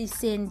anonymously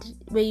send,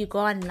 where you go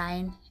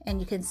online and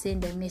you can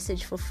send a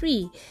message for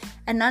free.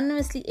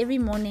 Anonymously every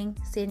morning,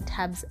 send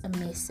Tubbs a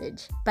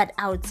message. But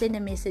I would send a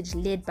message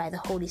led by the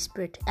Holy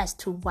Spirit as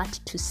to what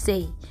to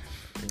say.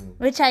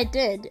 Which I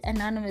did.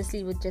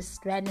 Anonymously would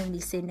just randomly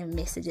send him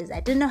messages.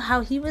 I didn't know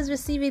how he was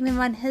receiving them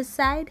on his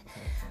side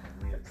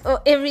or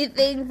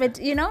everything, but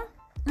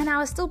and I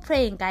was still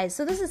praying, guys.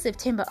 So this is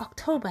September,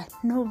 October,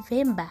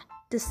 November,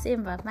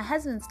 December. My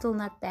husband's still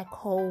not back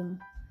home.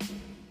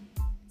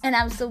 And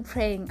I'm still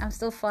praying. I'm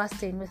still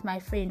fasting with my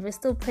friend. We're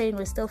still praying.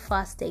 We're still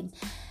fasting.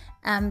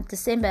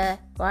 December,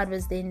 God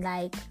was then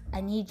like,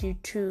 I need you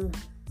to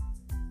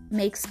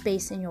make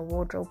space in your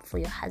wardrobe for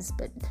your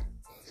husband.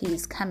 He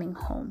is coming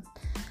home.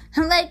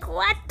 I'm like,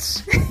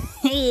 what?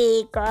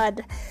 Hey,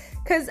 God.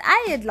 Because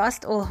I had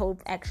lost all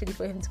hope, actually,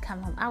 for him to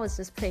come home. I was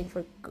just praying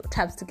for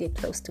Tubbs to get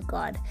close to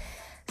God.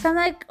 So I'm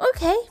like,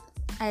 okay.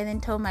 I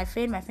then told my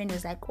friend. My friend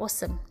was like,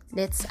 awesome.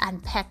 Let's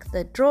unpack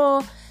the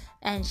drawer.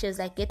 And she was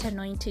like, get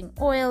anointing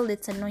oil.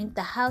 Let's anoint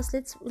the house.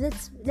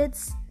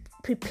 Let's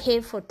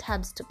prepare for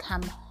Tubbs to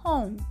come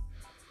home.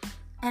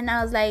 And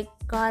I was like,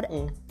 God,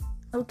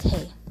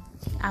 okay,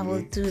 I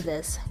will do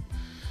this.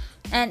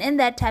 And in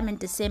that time in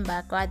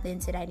December, God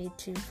then said I need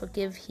to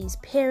forgive his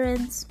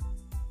parents.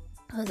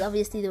 Because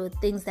obviously there were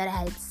things that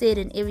I had said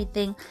and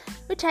everything,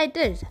 which I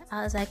did.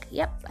 I was like,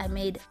 yep, I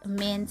made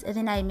amends. And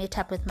then I met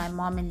up with my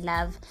mom in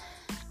love.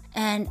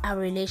 And our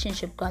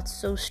relationship got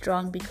so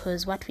strong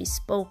because what we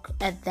spoke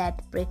at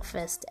that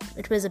breakfast,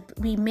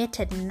 we met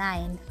at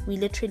 9. We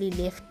literally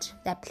left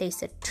that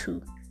place at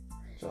 2.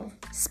 So?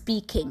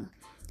 Speaking,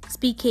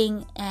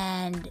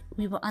 and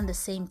we were on the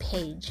same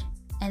page.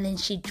 And then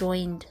she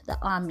joined the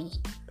army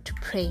to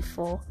pray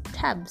for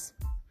Tubbs.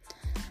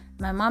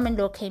 My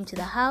mom-in-law came to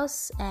the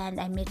house and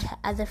I met her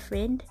other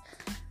friend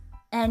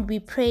and we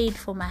prayed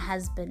for my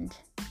husband.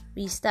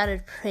 We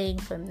started praying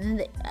for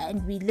him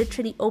and we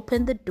literally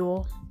opened the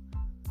door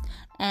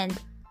and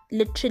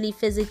literally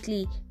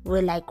physically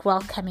were like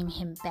welcoming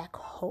him back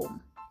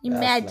home.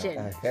 Imagine.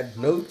 Like I had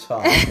no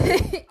time.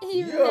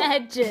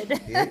 Imagine.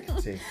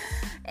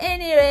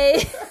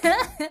 Anyway,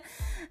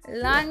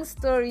 long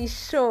story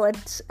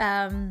short,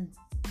 my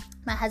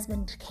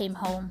husband came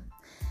home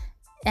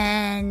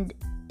and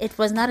it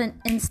was not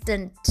an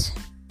instant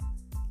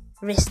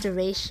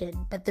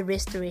restoration, but the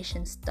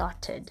restoration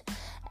started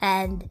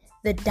and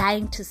the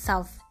dying to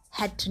self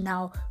had to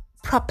now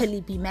properly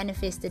be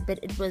manifested. But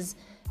it was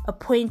a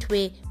point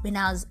where when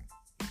I was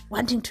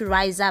wanting to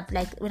rise up,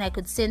 like when I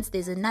could sense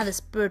there's another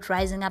spirit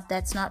rising up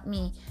that's not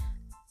me,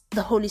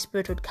 the Holy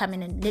Spirit would come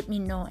in and let me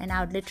know, and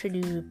I would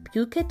literally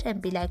rebuke it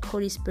and be like,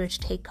 Holy Spirit,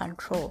 take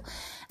control.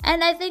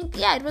 And I think,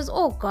 it was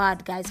all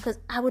God, guys, because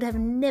I would have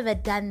never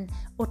done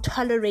or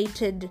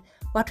tolerated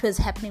what was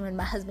happening when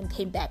my husband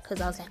came back,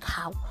 because I was like,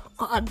 how?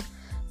 God,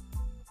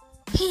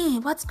 hey,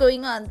 what's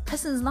going on? The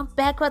person's not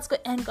back,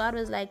 and God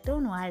was like,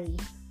 don't worry.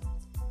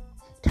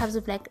 Tubbs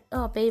would be like,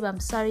 oh, babe, I'm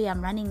sorry,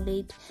 I'm running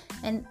late.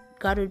 And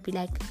God would be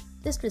like,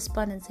 just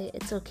respond and say,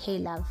 it's okay,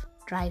 love,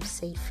 drive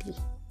safely.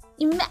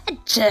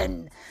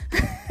 Imagine.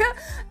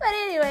 But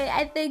anyway,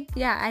 I think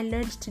I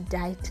learned to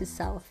die to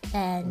self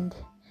and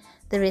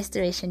the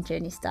restoration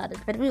journey started.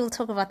 But we will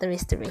talk about the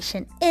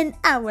restoration in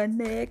our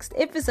next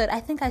episode.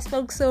 I think I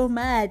spoke so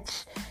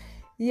much.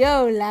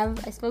 Yo, love,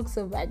 I spoke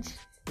so much.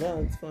 Yeah,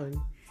 it's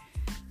fine.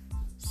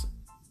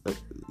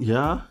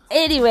 Yeah.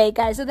 Anyway,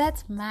 guys, so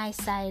that's my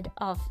side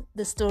of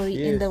the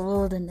story in the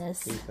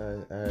wilderness.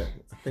 I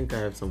think I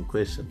have some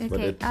questions, okay, but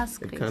it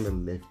kind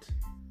of left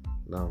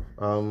now.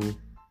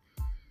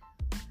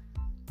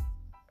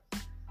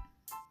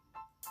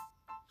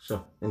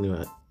 Sure.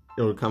 Anyway,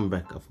 it will come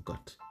back. I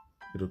forgot.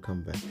 It will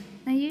come back.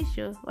 Are you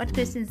sure? What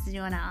questions do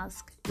you want to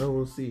ask? No,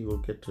 we'll see. We'll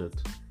get to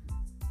it.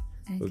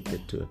 Okay. We'll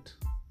get to it.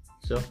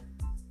 Sure.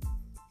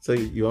 So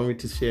you want me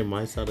to share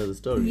my side of the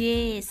story?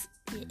 Yes.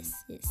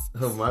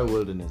 My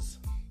wilderness.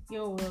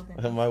 Your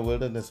wilderness. My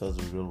wilderness was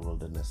a real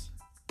wilderness.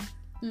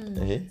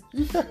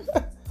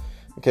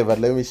 Okay, but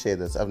let me share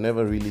this. I've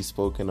never really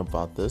spoken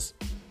about this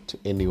to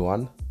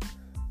anyone.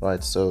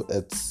 Right, so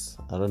it's,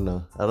 I don't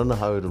know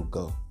how it'll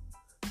go.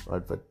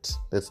 Right, but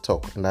let's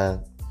talk. And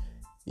at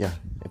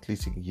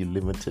least you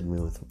limited me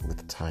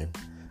with time,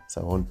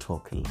 so I won't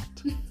talk a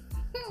lot.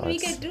 Right. We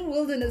can do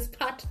wilderness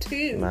part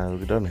 2. No,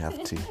 we don't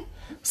have to.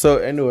 So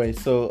anyway,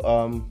 sure,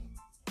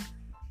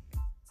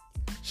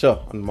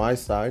 on my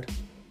side,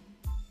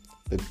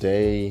 the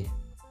day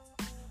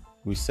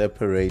we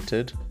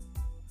separated,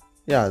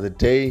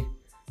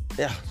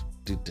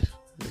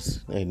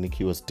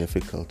 Nikki was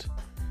difficult,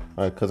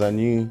 right? Because I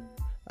knew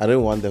I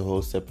didn't want the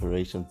whole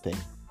separation thing,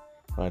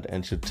 right?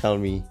 And she'd tell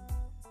me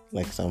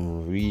like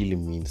some really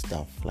mean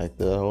stuff, like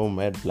the whole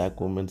mad black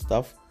woman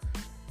stuff.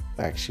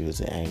 Like she was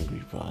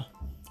angry, bro,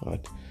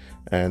 right?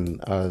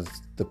 And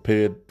the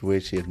period where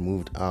she had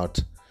moved out,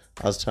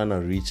 I was trying to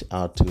reach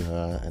out to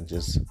her and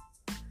just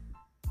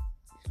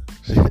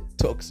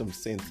talk some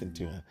sense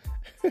into her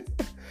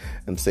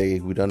and say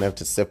we don't have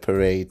to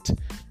separate,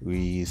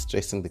 we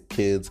stressing the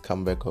kids,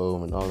 come back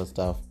home and all that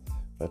stuff.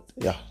 But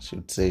she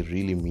would say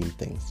really mean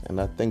things, and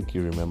I think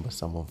you remember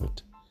some of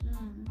it.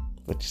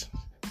 But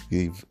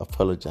you've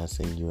apologized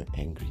saying you were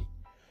angry.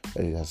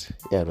 But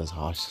it was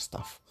harsh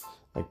stuff,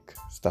 like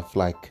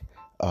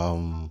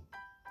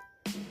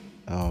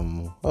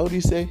what would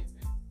you say?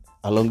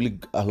 I'll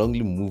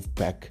only move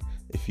back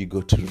if you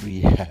go to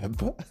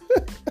rehab.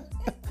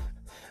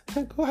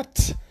 Like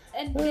what?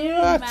 And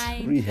bear in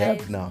mind, rehab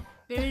guys, now.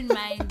 Bear in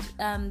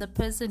mind, the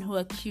person who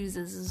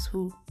accuses is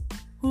who?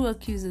 Who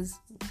accuses?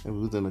 And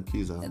who's an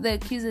accuser? The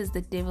accuser is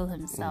the devil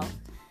himself.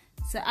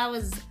 So I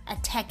was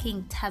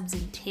attacking Tab's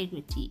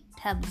integrity,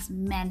 Tab's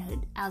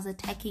manhood. I was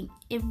attacking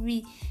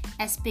every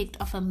aspect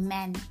of a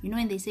man. You know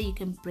when they say you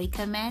can break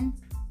a man?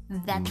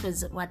 That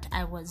was what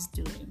I was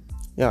doing.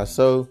 Yeah,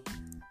 so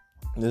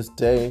this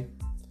day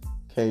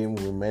came,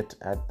 we met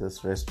at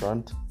this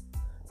restaurant,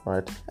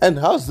 right? And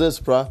how's this,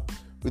 bruh?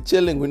 We're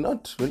chilling. We're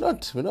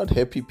not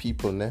happy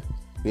people, ne?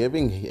 We're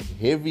having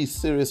heavy,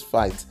 serious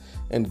fights.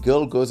 And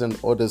girl goes and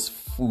orders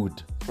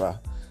food, bruh.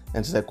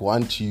 And she's like, "Why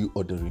aren't you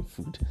ordering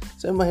food?"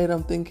 So in my head,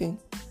 I'm thinking,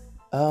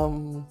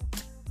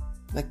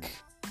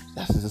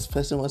 this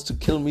person wants to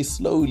kill me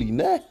slowly,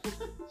 nah?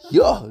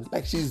 Yo,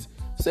 like she's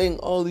saying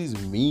all these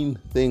mean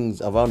things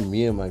about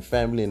me and my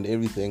family and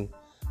everything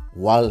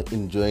while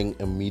enjoying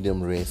a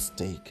medium rare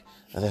steak.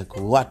 I'm like,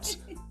 what?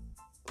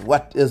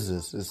 What is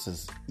this? This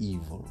is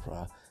evil,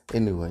 bruh.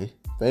 Anyway,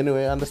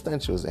 I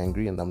understand she was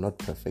angry and I'm not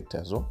perfect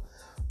as well.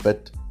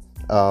 But,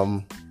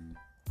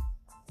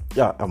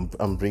 yeah,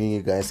 I'm bringing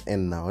you guys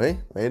in now, eh?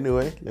 But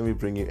anyway, let me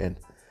bring you in.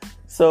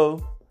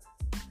 So,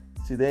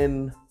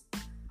 then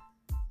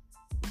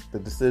the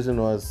decision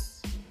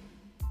was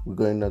we're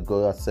going to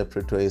go our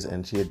separate ways,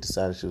 and she had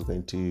decided she was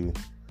going to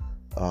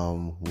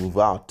move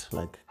out,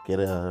 like get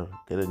a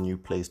new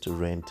place to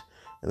rent,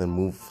 and then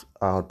move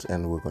out,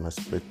 and we're going to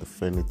split the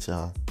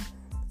furniture,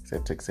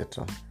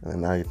 etc. And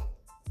then I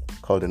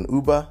called an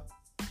Uber,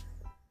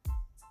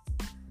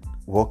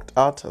 walked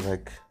out,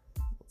 like,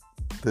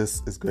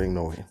 this is going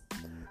nowhere.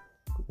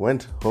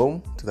 Went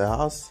home to the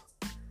house,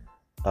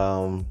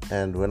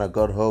 and when I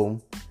got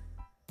home,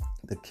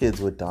 the kids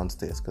were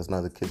downstairs because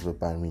now the kids were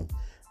by me,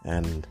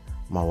 and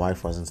my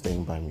wife wasn't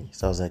staying by me.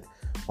 So I was like,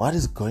 what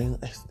is going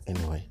on?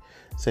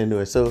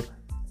 Anyway, so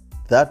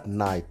that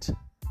night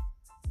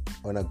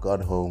when I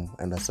got home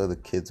and I saw the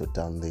kids were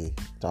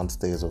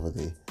downstairs over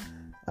there,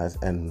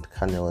 and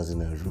Kanya was in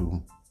her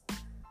room,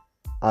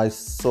 I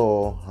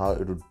saw how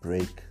it would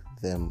break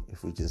them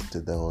if we just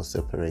did the whole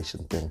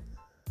separation thing,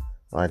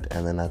 right?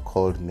 And then I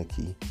called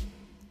Nikki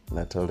and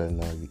I told her,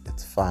 no,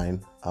 it's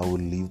fine, I will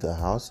leave the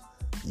house,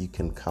 you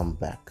can come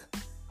back,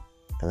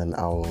 and then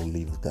I will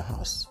leave the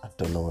house. I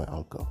don't know where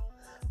I'll go.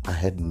 I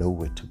had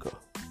nowhere to go.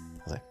 I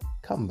was like,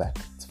 come back,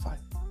 it's fine.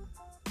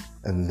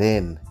 And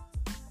then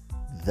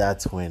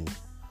that's when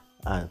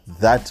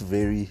that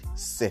very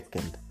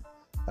second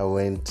I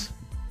went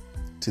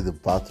to the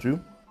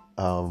bathroom,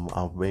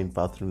 our main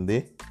bathroom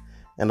there.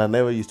 And I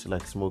never used to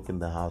like smoke in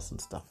the house and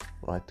stuff,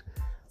 right?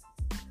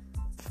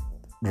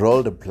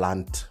 Rolled a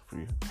blunt for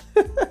you.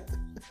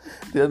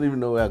 Didn't even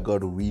know where I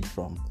got weed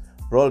from.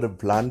 Rolled a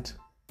blunt,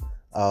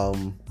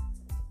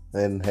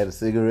 then had a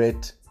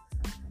cigarette,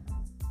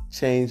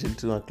 changed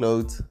into my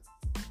clothes,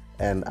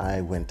 and I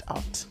went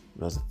out.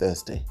 It was a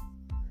Thursday.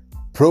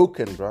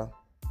 Broken, bro,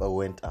 but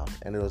went out.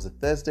 And it was a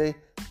Thursday,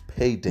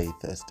 payday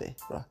Thursday,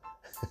 bro.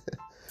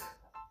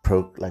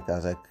 Broke,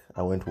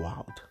 I went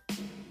wild.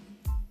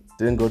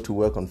 Didn't go to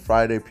work on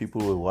Friday.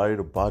 People were worried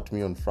about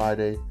me on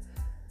Friday.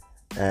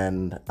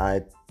 And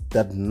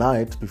that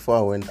night before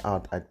I went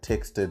out, I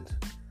texted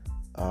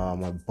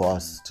my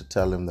boss to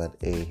tell him that,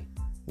 hey,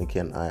 Nikki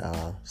and I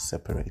are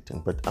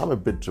separating. But I'm a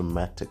bit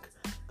dramatic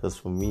because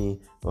for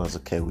me, it was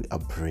okay, we are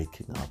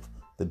breaking up.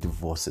 The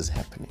divorce is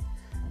happening,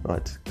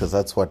 right? Because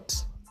that's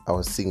what I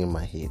was seeing in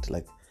my head.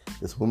 Like,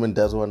 this woman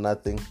does want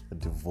nothing, the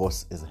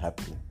divorce is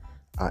happening.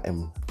 I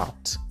am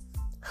out.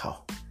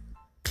 How?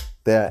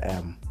 There I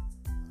am.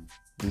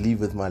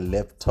 Leave with my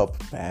laptop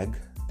bag.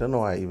 Don't know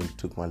why I even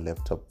took my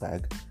laptop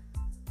bag.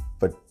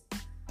 But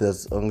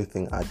there's the only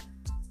thing I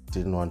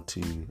didn't want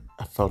to,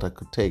 I felt I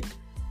could take,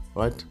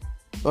 right?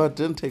 Oh, I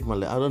didn't take my,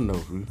 I don't know,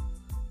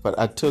 but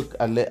I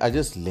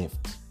just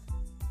left,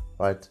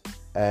 right?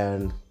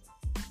 And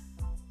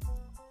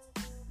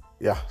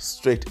yeah,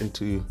 straight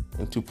into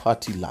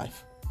party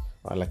life,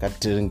 right? Like I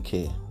didn't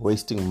care,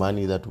 wasting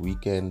money that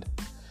weekend,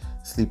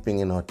 sleeping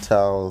in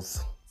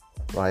hotels,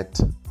 right?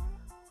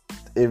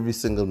 Every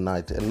single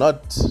night, and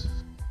not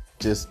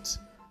just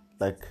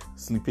like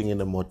sleeping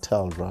in a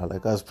motel, bro.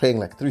 Like I was paying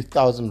like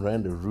 3,000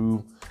 rand a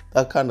room,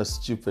 that kind of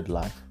stupid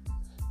life,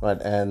 right?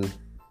 And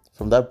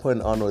from that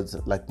point onwards,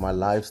 like my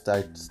life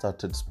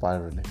started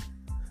spiraling,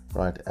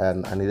 right?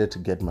 And I needed to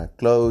get my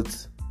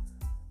clothes,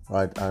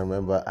 right? I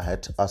remember I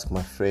had to ask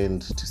my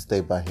friend to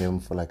stay by him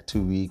for like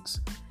 2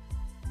 weeks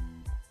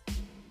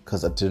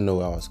because I didn't know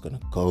where I was gonna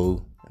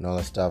go and all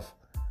that stuff.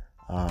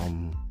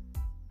 And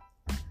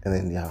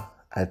then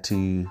I had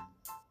to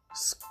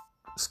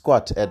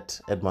squat at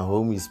my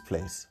homie's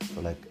place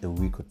for like a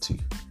week or two,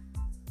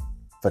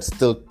 but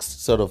still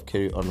sort of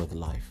carry on with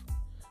life.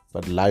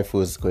 But life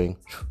was going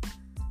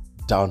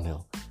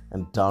downhill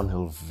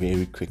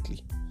very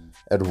quickly.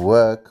 At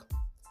work,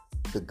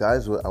 the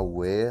guys were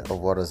aware of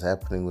what was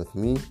happening with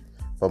me,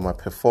 but my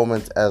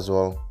performance as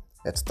well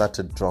had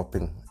started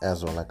dropping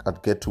as well. Like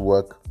I'd get to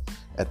work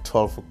at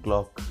 12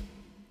 o'clock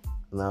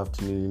in the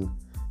afternoon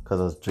because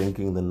I was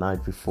drinking the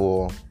night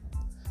before.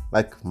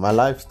 Like my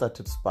life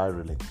started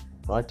spiraling,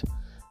 right?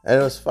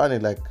 And it was funny,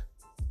 like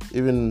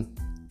even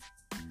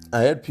I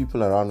had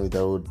people around me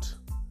that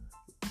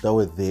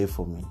were there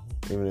for me,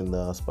 even in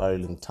the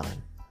spiraling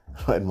time.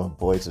 right? My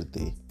boys were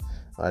there,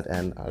 right?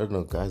 And I don't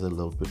know, guys are a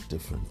little bit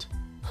different,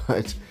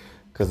 right?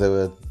 Because they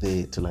were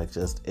there to like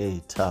just,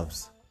 hey,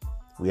 Tubbs,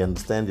 we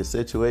understand your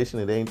situation,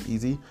 it ain't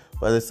easy,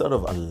 but they sort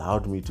of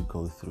allowed me to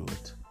go through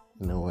it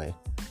in a way,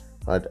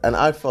 right? And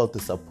I felt the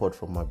support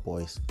from my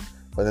boys.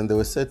 But then there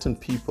were certain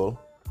people,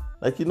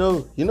 like, you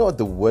know what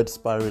the word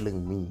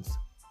spiraling means?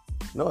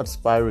 You know what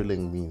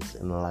spiraling means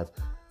in life?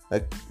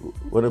 Like,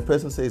 when a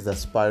person says that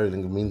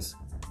spiraling, it means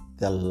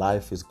their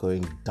life is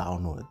going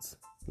downwards.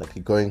 Like,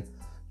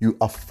 you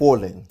are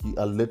falling.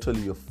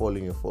 You're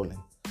falling.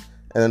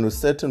 And then with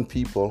certain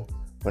people,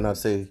 when I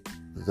say,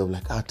 they'll be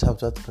like,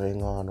 Tubbs, what's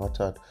going on? We'll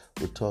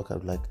talk.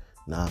 I'm like,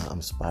 nah,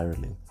 I'm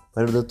spiraling.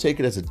 But they'll take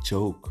it as a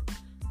joke.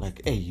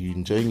 Like, hey, you're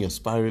enjoying your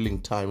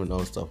spiraling time and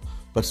all stuff.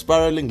 But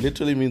spiraling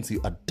literally means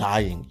you are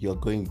dying. You're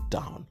going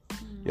down.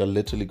 You're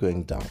literally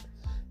going down.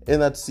 In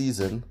that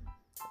season,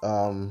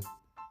 I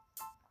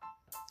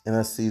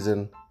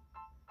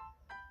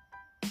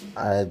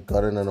had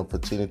gotten an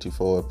opportunity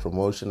for a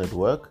promotion at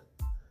work,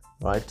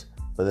 right?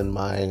 But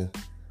then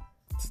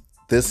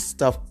this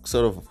stuff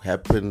sort of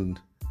happened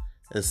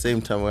at the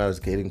same time where I was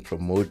getting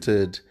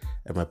promoted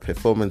and my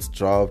performance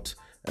dropped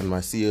and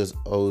my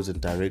CEOs and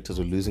directors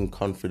were losing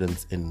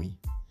confidence in me,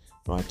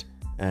 right?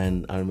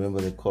 And I remember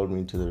they called me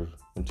into the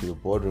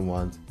boardroom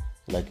once,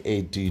 like,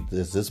 hey, dude,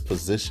 there's this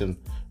position,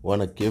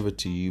 want to give it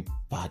to you,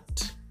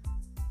 but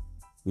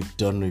we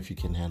don't know if you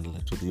can handle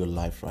it with your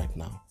life right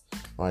now,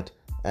 right?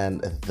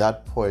 And at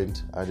that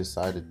point, I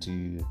decided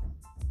to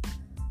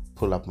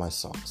pull up my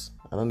socks.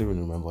 I don't even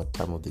remember what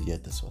time of the year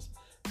this was.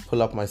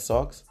 Pull up my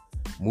socks,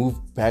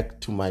 move back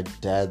to my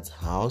dad's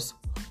house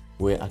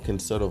where I can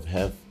sort of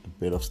have a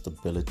bit of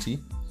stability,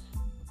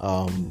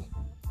 and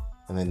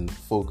then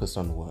focus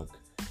on work.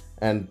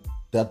 And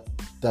that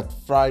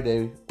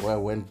Friday where I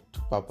went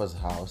to Papa's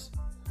house,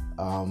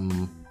 I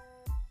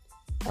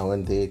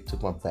went there,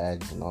 took my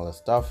bags and all that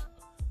stuff,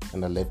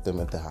 and I left them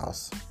at the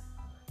house.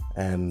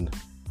 And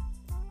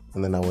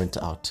then I went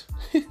out.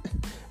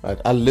 Right?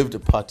 I lived a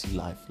party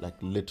life, like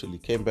literally.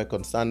 Came back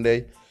on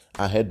Sunday,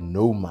 I had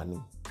no money,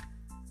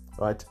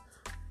 right?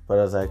 But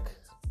I was like,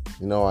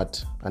 you know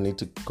what? I need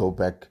to go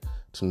back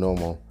to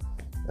normal.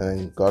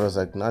 And God was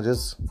like, nah,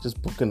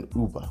 just book an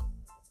Uber,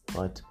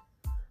 right?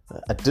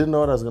 I didn't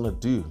know what I was gonna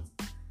do.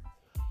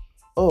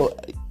 Oh,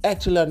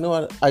 actually, I know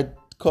what I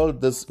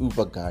called this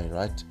Uber guy,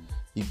 right?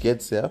 He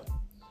gets here,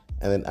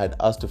 and then I'd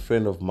asked a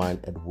friend of mine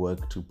at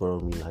work to borrow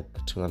me like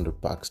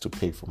 $200 to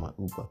pay for my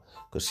Uber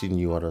because she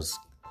knew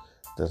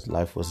that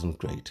life wasn't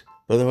great.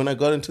 But then when I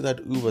got into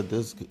that Uber,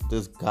 this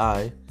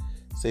guy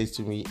says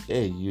to me,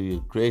 hey, you're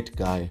a great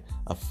guy.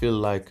 I feel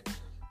like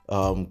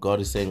God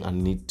is saying I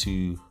need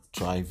to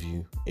drive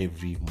you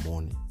every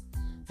morning.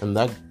 And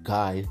that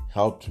guy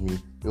helped me.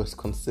 He was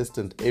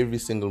consistent every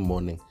single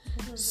morning.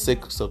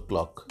 6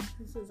 o'clock.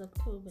 This is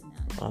October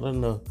now. I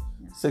don't know.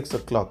 Yeah. 6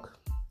 o'clock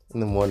in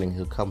the morning,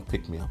 he'll come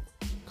pick me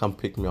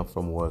up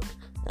from work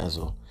as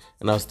well.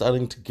 And I was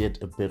starting to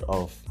get a bit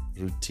of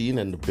routine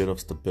and a bit of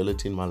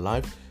stability in my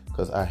life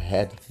because I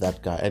had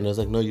that guy. And I was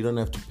like, no, you don't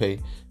have to pay.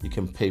 You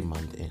can pay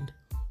month end.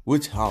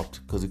 Which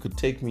helped because he could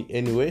take me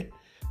anywhere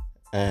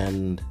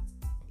and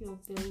he'll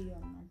bill you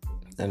on month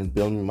end. And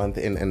bill me month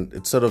end. And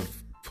it sort of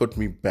put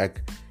me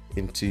back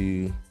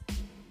into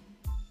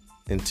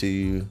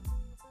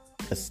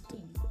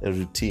a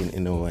routine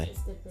in a way.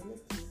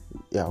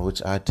 Yeah,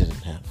 which I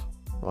didn't have,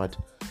 right?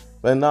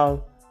 But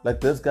now,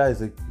 like this guy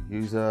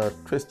he's a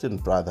Christian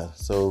brother.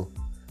 So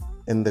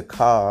in the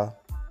car,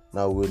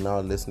 now we're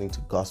now listening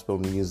to gospel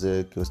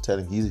music. He was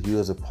telling he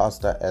was a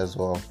pastor as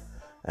well,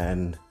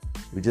 and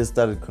we just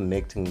started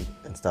connecting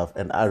and stuff.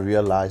 And I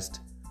realized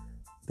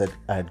that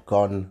I had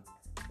gone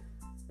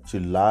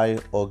July,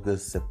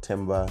 August,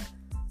 September,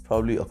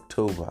 probably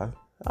October,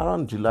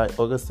 around July,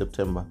 August,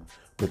 September,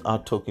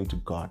 without talking to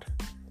God.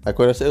 Like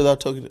when I say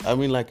without talking, I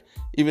mean like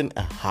even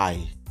a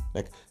high,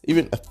 like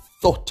even a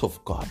thought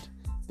of God.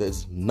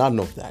 There's none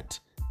of that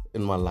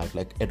in my life,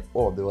 like at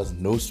all. There was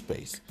no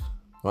space,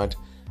 right?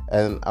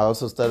 And I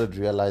also started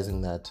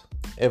realizing that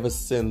ever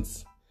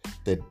since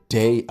the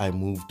day I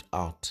moved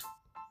out,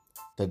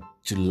 that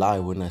July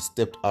when I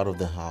stepped out of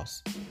the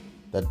house,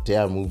 that day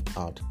I moved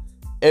out,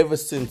 ever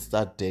since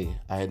that day,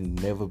 I had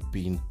never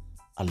been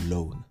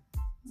alone.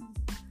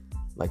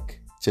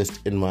 Like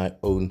just in my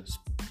own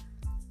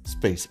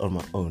space on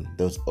my own.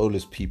 There was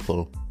always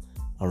people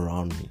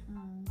around me.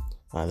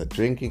 Either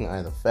drinking,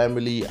 either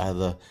family,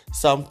 either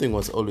something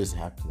was always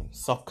happening.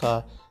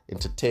 Soccer,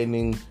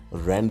 entertaining,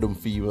 random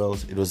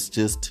females. It was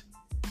just,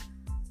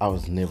 I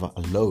was never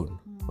alone,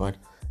 right?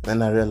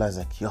 Then I realized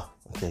like,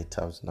 okay,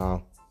 Tubbs,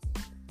 now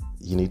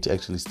you need to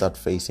actually start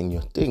facing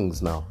your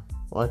things now,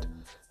 right?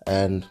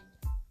 And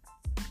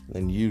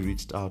then you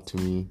reached out to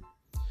me,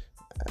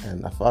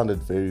 and I found it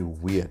very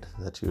weird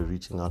that you were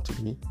reaching out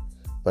to me.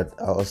 But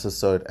I also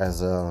saw it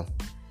as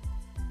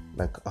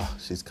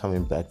she's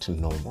coming back to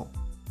normal,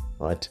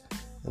 right?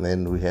 And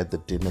then we had the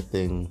dinner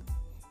thing,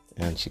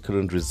 and she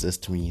couldn't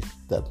resist me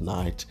that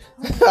night.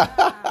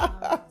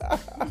 Wow.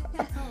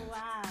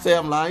 Say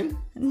I'm lying?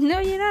 No,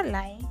 you're not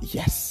lying.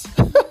 Yes.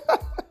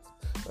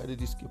 Why did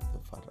you skip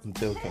that part? I'm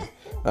joking.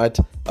 Right.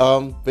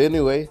 But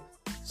anyway,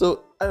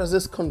 so I was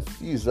just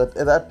confused. But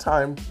at that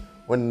time,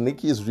 when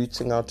Nikki is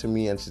reaching out to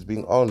me and she's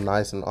being all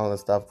nice and all that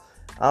stuff,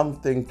 I'm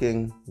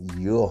thinking,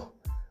 yo,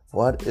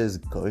 what is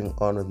going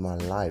on with my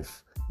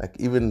life? Like,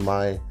 even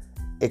my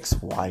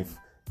ex-wife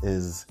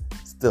is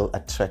still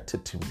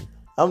attracted to me.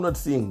 I'm not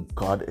seeing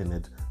God in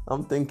it.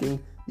 I'm thinking,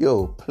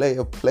 yo,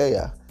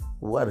 player,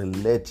 what a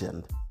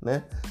legend.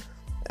 Né?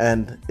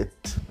 And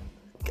it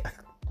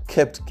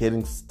kept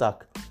getting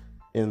stuck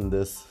in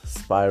this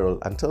spiral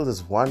until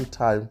this one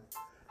time,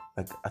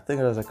 like I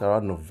think it was like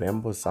around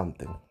November or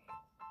something.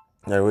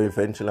 And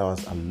eventually I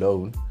was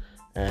alone,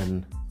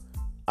 and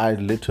I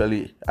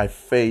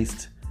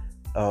faced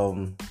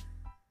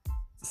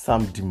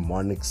some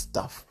demonic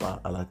stuff.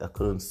 I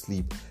couldn't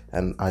sleep,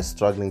 and I was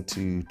struggling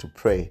to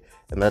pray.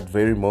 And that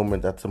very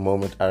moment, that's the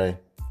moment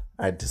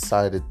I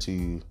decided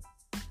to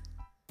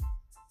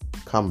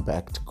come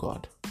back to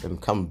God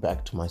and come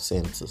back to my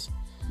senses.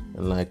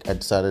 And like I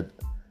decided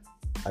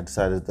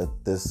that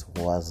this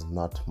was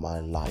not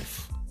my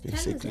life.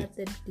 Basically. What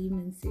that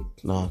demon said.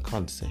 No, I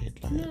can't say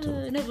it like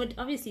that. No, but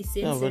obviously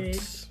censor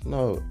it.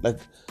 No, like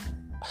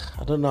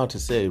I don't know how to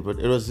say it, but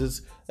it was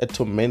just a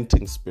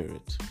tormenting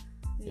spirit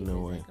in a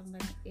way. Like, I'm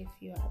gonna F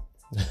you up.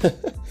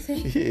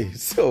 Yeah,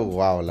 so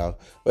wow, love.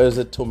 But it's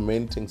a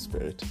tormenting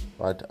spirit,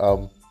 right?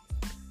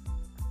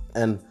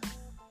 And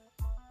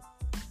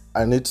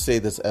I need to say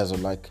this as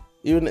well, like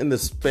even in the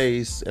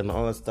space and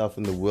all that stuff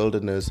in the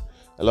wilderness,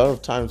 a lot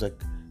of times like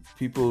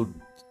people,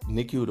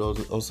 Nikki would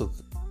also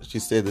she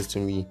said this to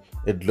me,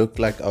 it looked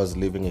like I was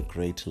living a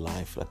great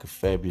life, like a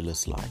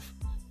fabulous life,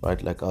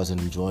 right? Like I was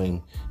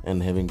enjoying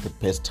and having the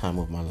best time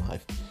of my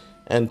life.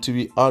 And to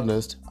be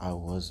honest, I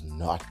was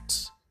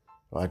not,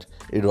 right?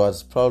 It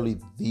was probably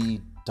the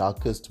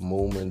darkest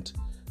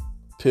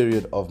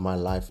period of my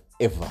life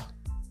ever,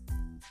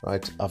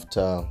 right?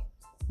 After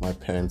my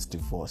parents'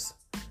 divorce.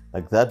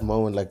 Like that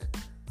moment, like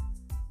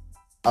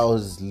I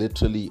was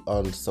literally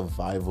on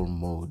survival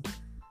mode.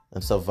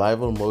 And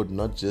survival mode,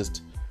 not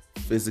just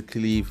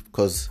physically,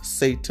 because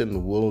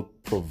Satan will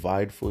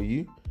provide for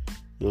you.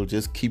 He'll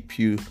just keep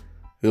you,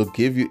 he'll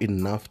give you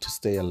enough to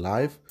stay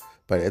alive,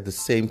 but at the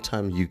same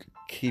time you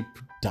keep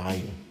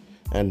dying.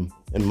 And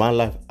in my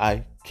life,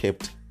 I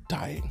kept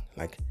dying.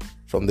 Like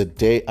from the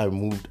day I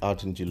moved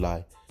out in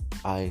July,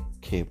 I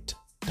kept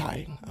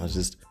dying. I was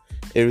just,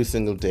 every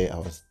single day I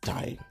was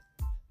dying.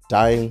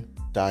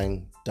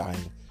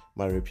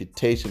 My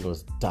reputation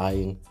was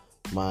dying.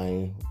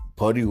 My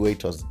body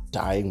weight was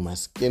dying. My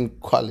skin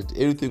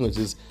quality, everything was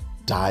just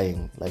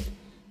dying. Like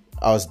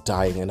I was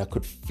dying, and I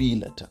could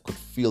feel it. I could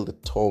feel the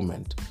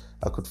torment.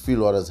 I could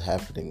feel what was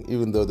happening.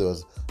 Even though there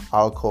was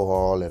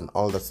alcohol and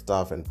all that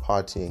stuff and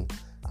partying,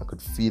 I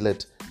could feel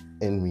it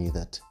in me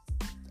that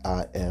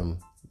I am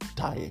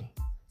dying.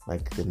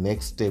 Like the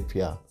next step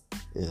here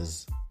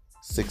is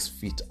 6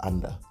 feet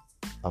under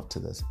after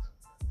this.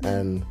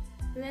 And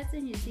that's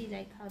when you see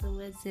like how the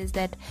word says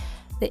that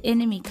the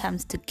enemy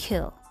comes to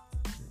kill.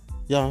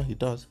 Yeah, he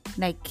does.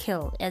 Like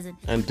kill, as in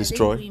and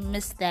destroy. I think we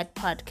missed that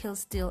part. Kill,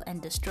 steal,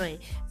 and destroy.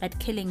 But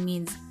killing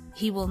means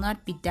he will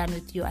not be done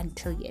with you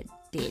until you're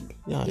dead.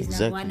 Yeah, His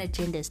exactly. One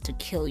agenda is to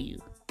kill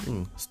you.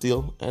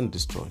 Steal and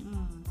destroy.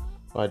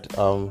 Right.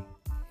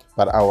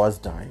 But I was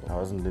dying. I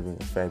wasn't living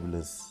a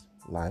fabulous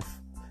life.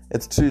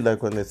 It's true.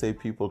 Like when they say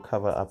people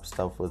cover up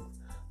stuff with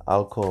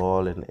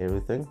alcohol and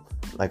everything.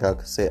 Like I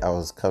could say, I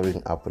was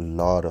covering up a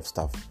lot of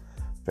stuff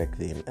back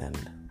then, and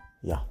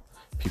yeah,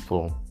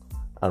 people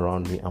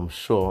around me, I'm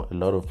sure a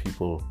lot of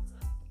people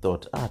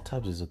thought,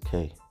 Tabs is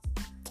okay.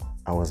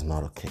 I was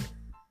not okay.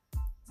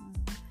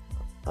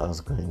 I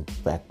was going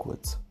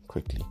backwards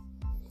quickly,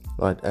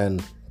 right?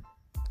 And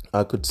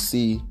I could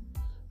see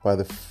by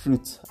the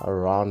fruits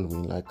around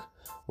me, like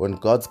when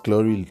God's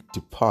glory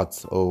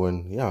departs, or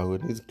when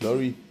His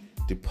glory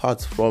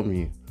departs from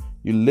you,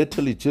 you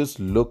literally just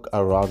look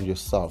around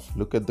yourself.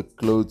 Look at the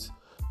clothes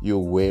you're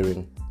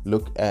wearing.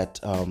 Look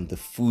at the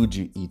food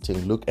you're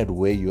eating. Look at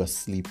where you are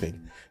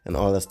sleeping and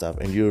all that stuff.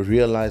 And you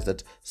realize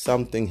that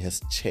something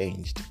has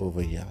changed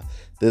over here.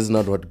 This is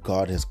not what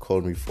God has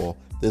called me for.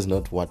 This is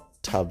not what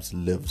Tubbs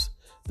lives.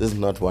 This is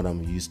not what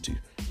I'm used to.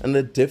 And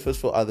it differs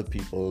for other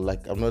people.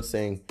 Like I'm not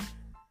saying,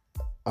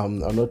 I'm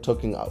not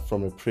talking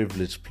from a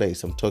privileged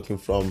place. I'm talking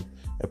from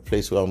a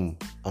place where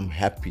I'm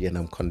happy and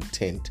I'm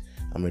content.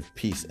 I'm at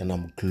peace and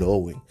I'm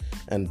glowing.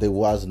 And there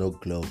was no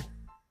glow.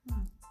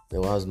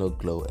 There was no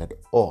glow at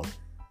all.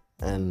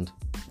 And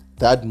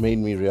that made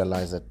me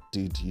realize that,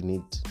 dude, you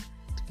need to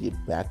get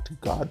back to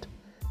God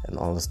and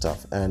all the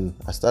stuff. And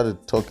I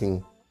started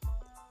talking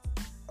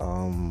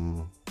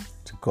to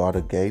God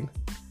again,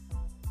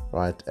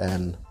 right?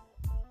 And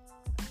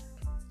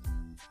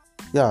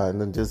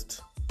and then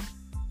just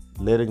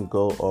letting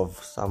go of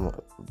some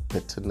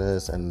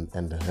bitterness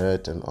and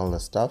hurt and all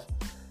that stuff.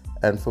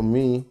 And for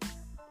me,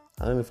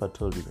 I don't know if I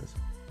told you this.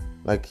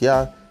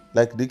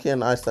 Like Dickie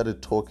and I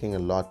started talking a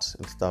lot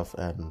and stuff,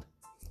 and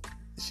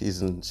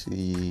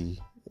she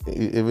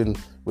even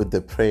with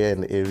the prayer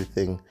and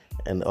everything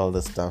and all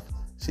the stuff,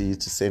 she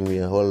used to send me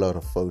a whole lot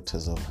of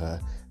photos of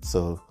her.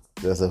 So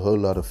there's a whole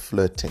lot of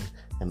flirting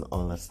and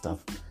all that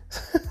stuff.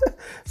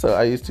 So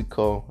I used to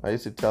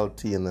tell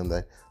T and then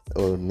that,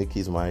 oh, Nikki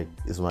is my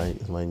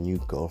new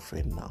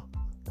girlfriend now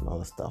and all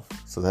that stuff.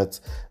 So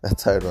that's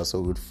how it was.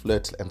 So we'd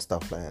flirt and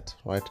stuff like that,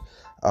 right?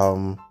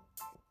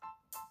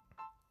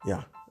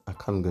 Yeah, I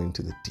can't go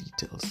into the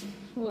details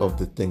of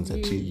the things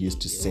that you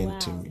used to send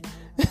to me.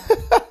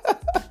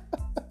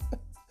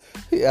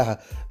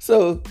 Yeah,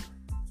 so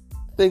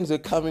things were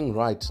coming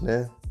right,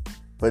 né?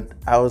 But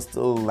I was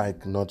still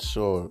like not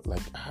sure.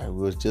 Like I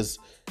was just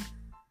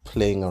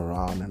playing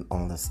around and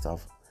all that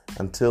stuff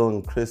until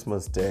on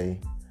Christmas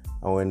Day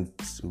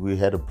we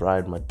had a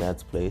bride at my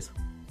dad's place,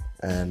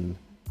 and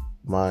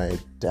my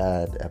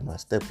dad and my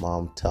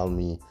stepmom tell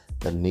me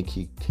that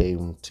Nikki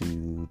came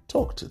to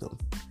talk to them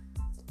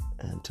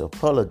and to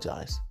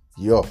apologize.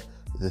 Yo,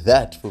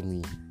 that for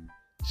me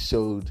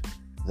showed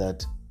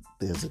that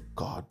there's a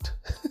God.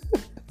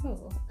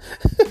 Oh.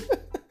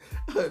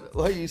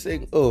 Why are you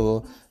saying,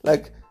 oh?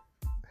 Like,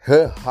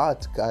 her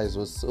heart, guys,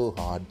 was so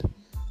hard.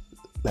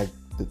 Like,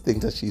 the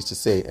things that she used to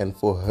say. And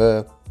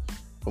for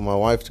my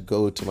wife to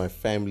go to my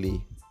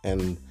family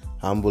and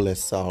humble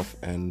herself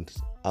and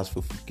ask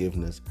for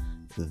forgiveness,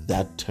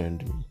 that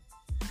turned me.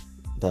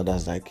 That I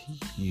was like,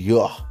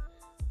 yo,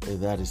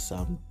 that is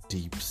some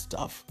deep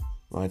stuff,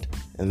 right?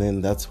 And then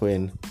that's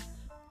when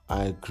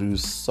I grew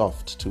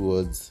soft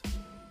towards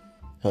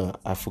her.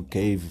 I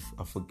forgave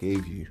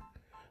you,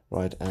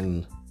 right?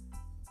 And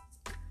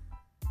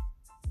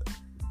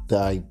the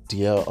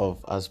idea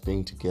of us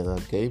being together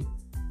again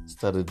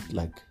started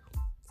like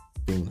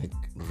being like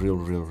real,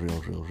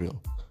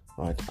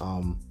 right?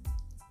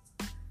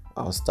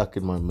 I was stuck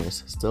in my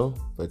mess still,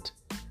 but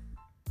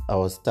I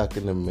was stuck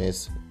in a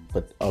mess,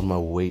 but on my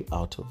way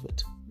out of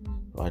it,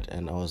 right?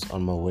 And I was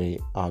on my way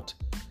out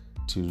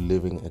to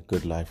living a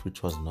good life,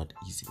 which was not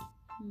easy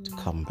to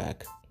come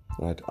back,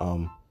 right?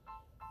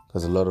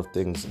 Because a lot of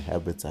things,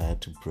 habits I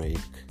had to break.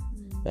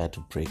 I had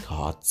to break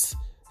hearts.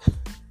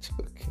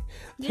 Joking.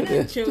 You're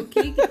not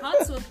joking.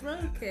 Hearts were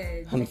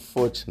broken.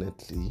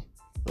 Unfortunately,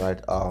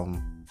 right?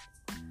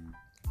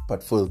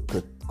 But for a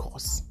good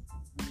cause,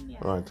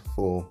 right?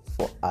 For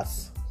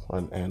us,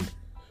 right? And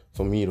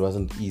for me, it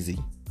wasn't easy,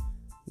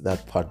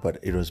 that part, but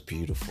it was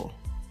beautiful,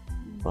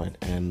 right?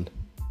 And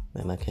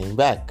then I came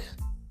back.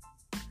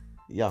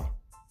 Yeah.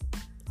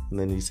 And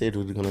then you said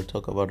we were going to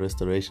talk about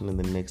restoration in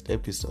the next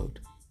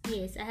episode.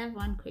 Yes, I have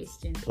one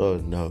question. Oh,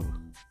 no.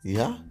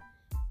 Yeah?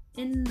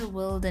 In the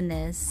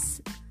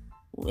wilderness,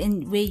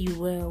 where you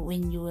were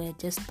when you were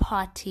just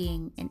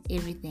partying and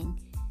everything,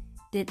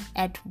 did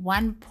at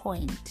one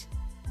point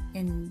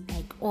in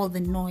like all the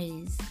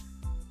noise,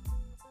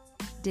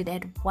 did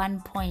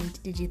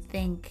you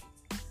think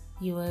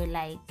you were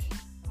like,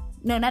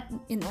 no, not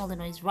in all the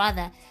noise,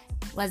 rather,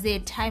 was there a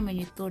time when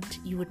you thought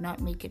you would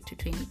not make it to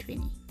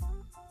 2020?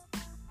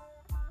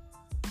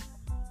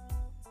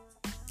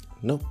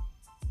 No.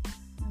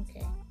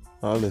 Okay.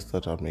 I always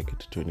thought I'd make it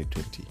to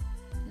 2020. Okay.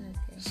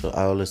 So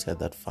I always had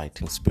that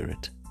fighting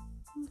spirit.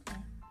 Okay.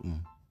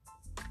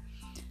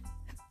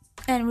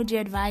 And would you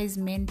advise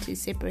men to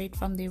separate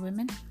from their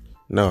women?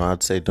 No,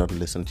 I'd say don't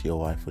listen to your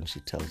wife when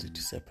she tells you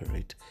to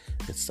separate.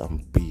 It's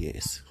some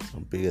BS,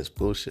 some biggest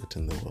bullshit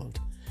in the world,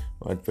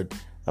 right? But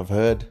I've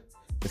heard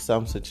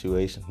some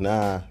situation.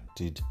 Nah,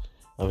 dude.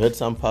 I've heard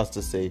some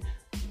pastors say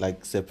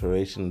like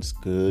separation is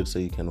good, so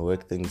you can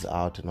work things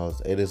out and all.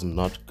 It is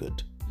not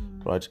good,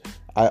 right?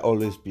 I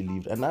always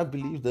believed, and I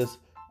believe this.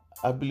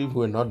 I believe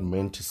we're not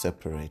meant to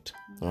separate,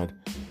 right?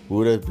 It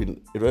would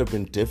have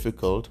been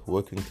difficult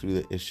working through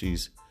the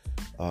issues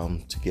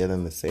together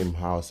in the same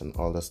house and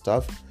all that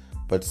stuff.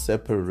 But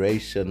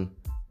separation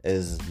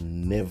is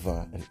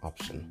never an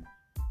option.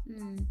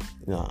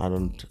 No, I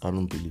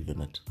don't believe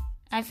in it.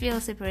 I feel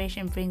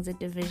separation brings a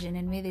division,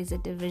 and where there's a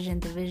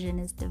division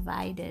is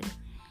divided.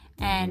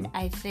 And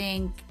I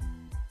think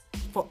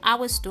for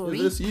our story...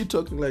 Is this you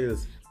talking like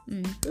this?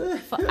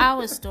 For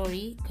our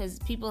story, because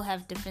people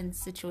have different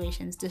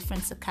situations,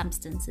 different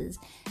circumstances,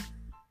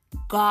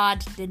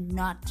 God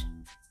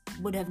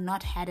would have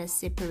not had us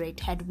separate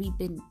had we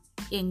been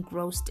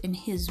engrossed in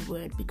His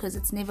word, because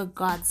it's never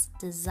God's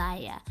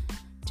desire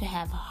to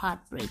have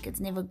heartbreak. It's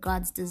never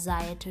God's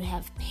desire to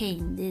have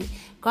pain.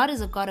 God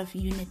is a God of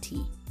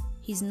unity.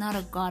 He's not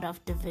a God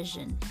of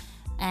division.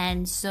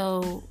 And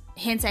so,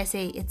 hence I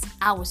say it's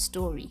our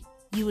story.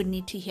 You would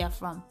need to hear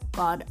from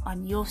God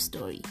on your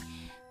story.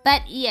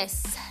 But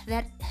yes,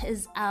 that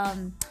is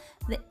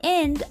the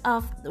end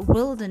of the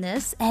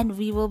wilderness, and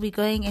we will be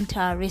going into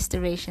our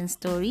restoration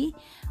story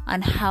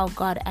on how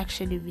God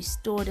actually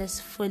restored us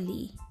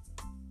fully.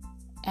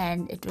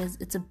 And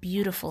it's a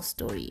beautiful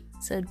story.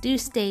 So do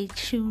stay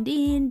tuned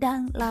in.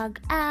 Don't log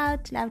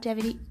out. Love to have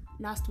any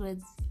last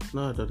words.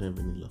 No, I don't have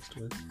any last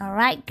words. All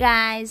right,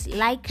 guys.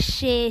 Like,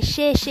 share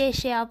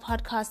our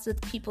podcast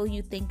with people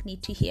you think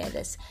need to hear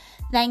this.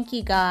 Thank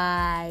you,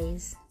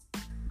 guys.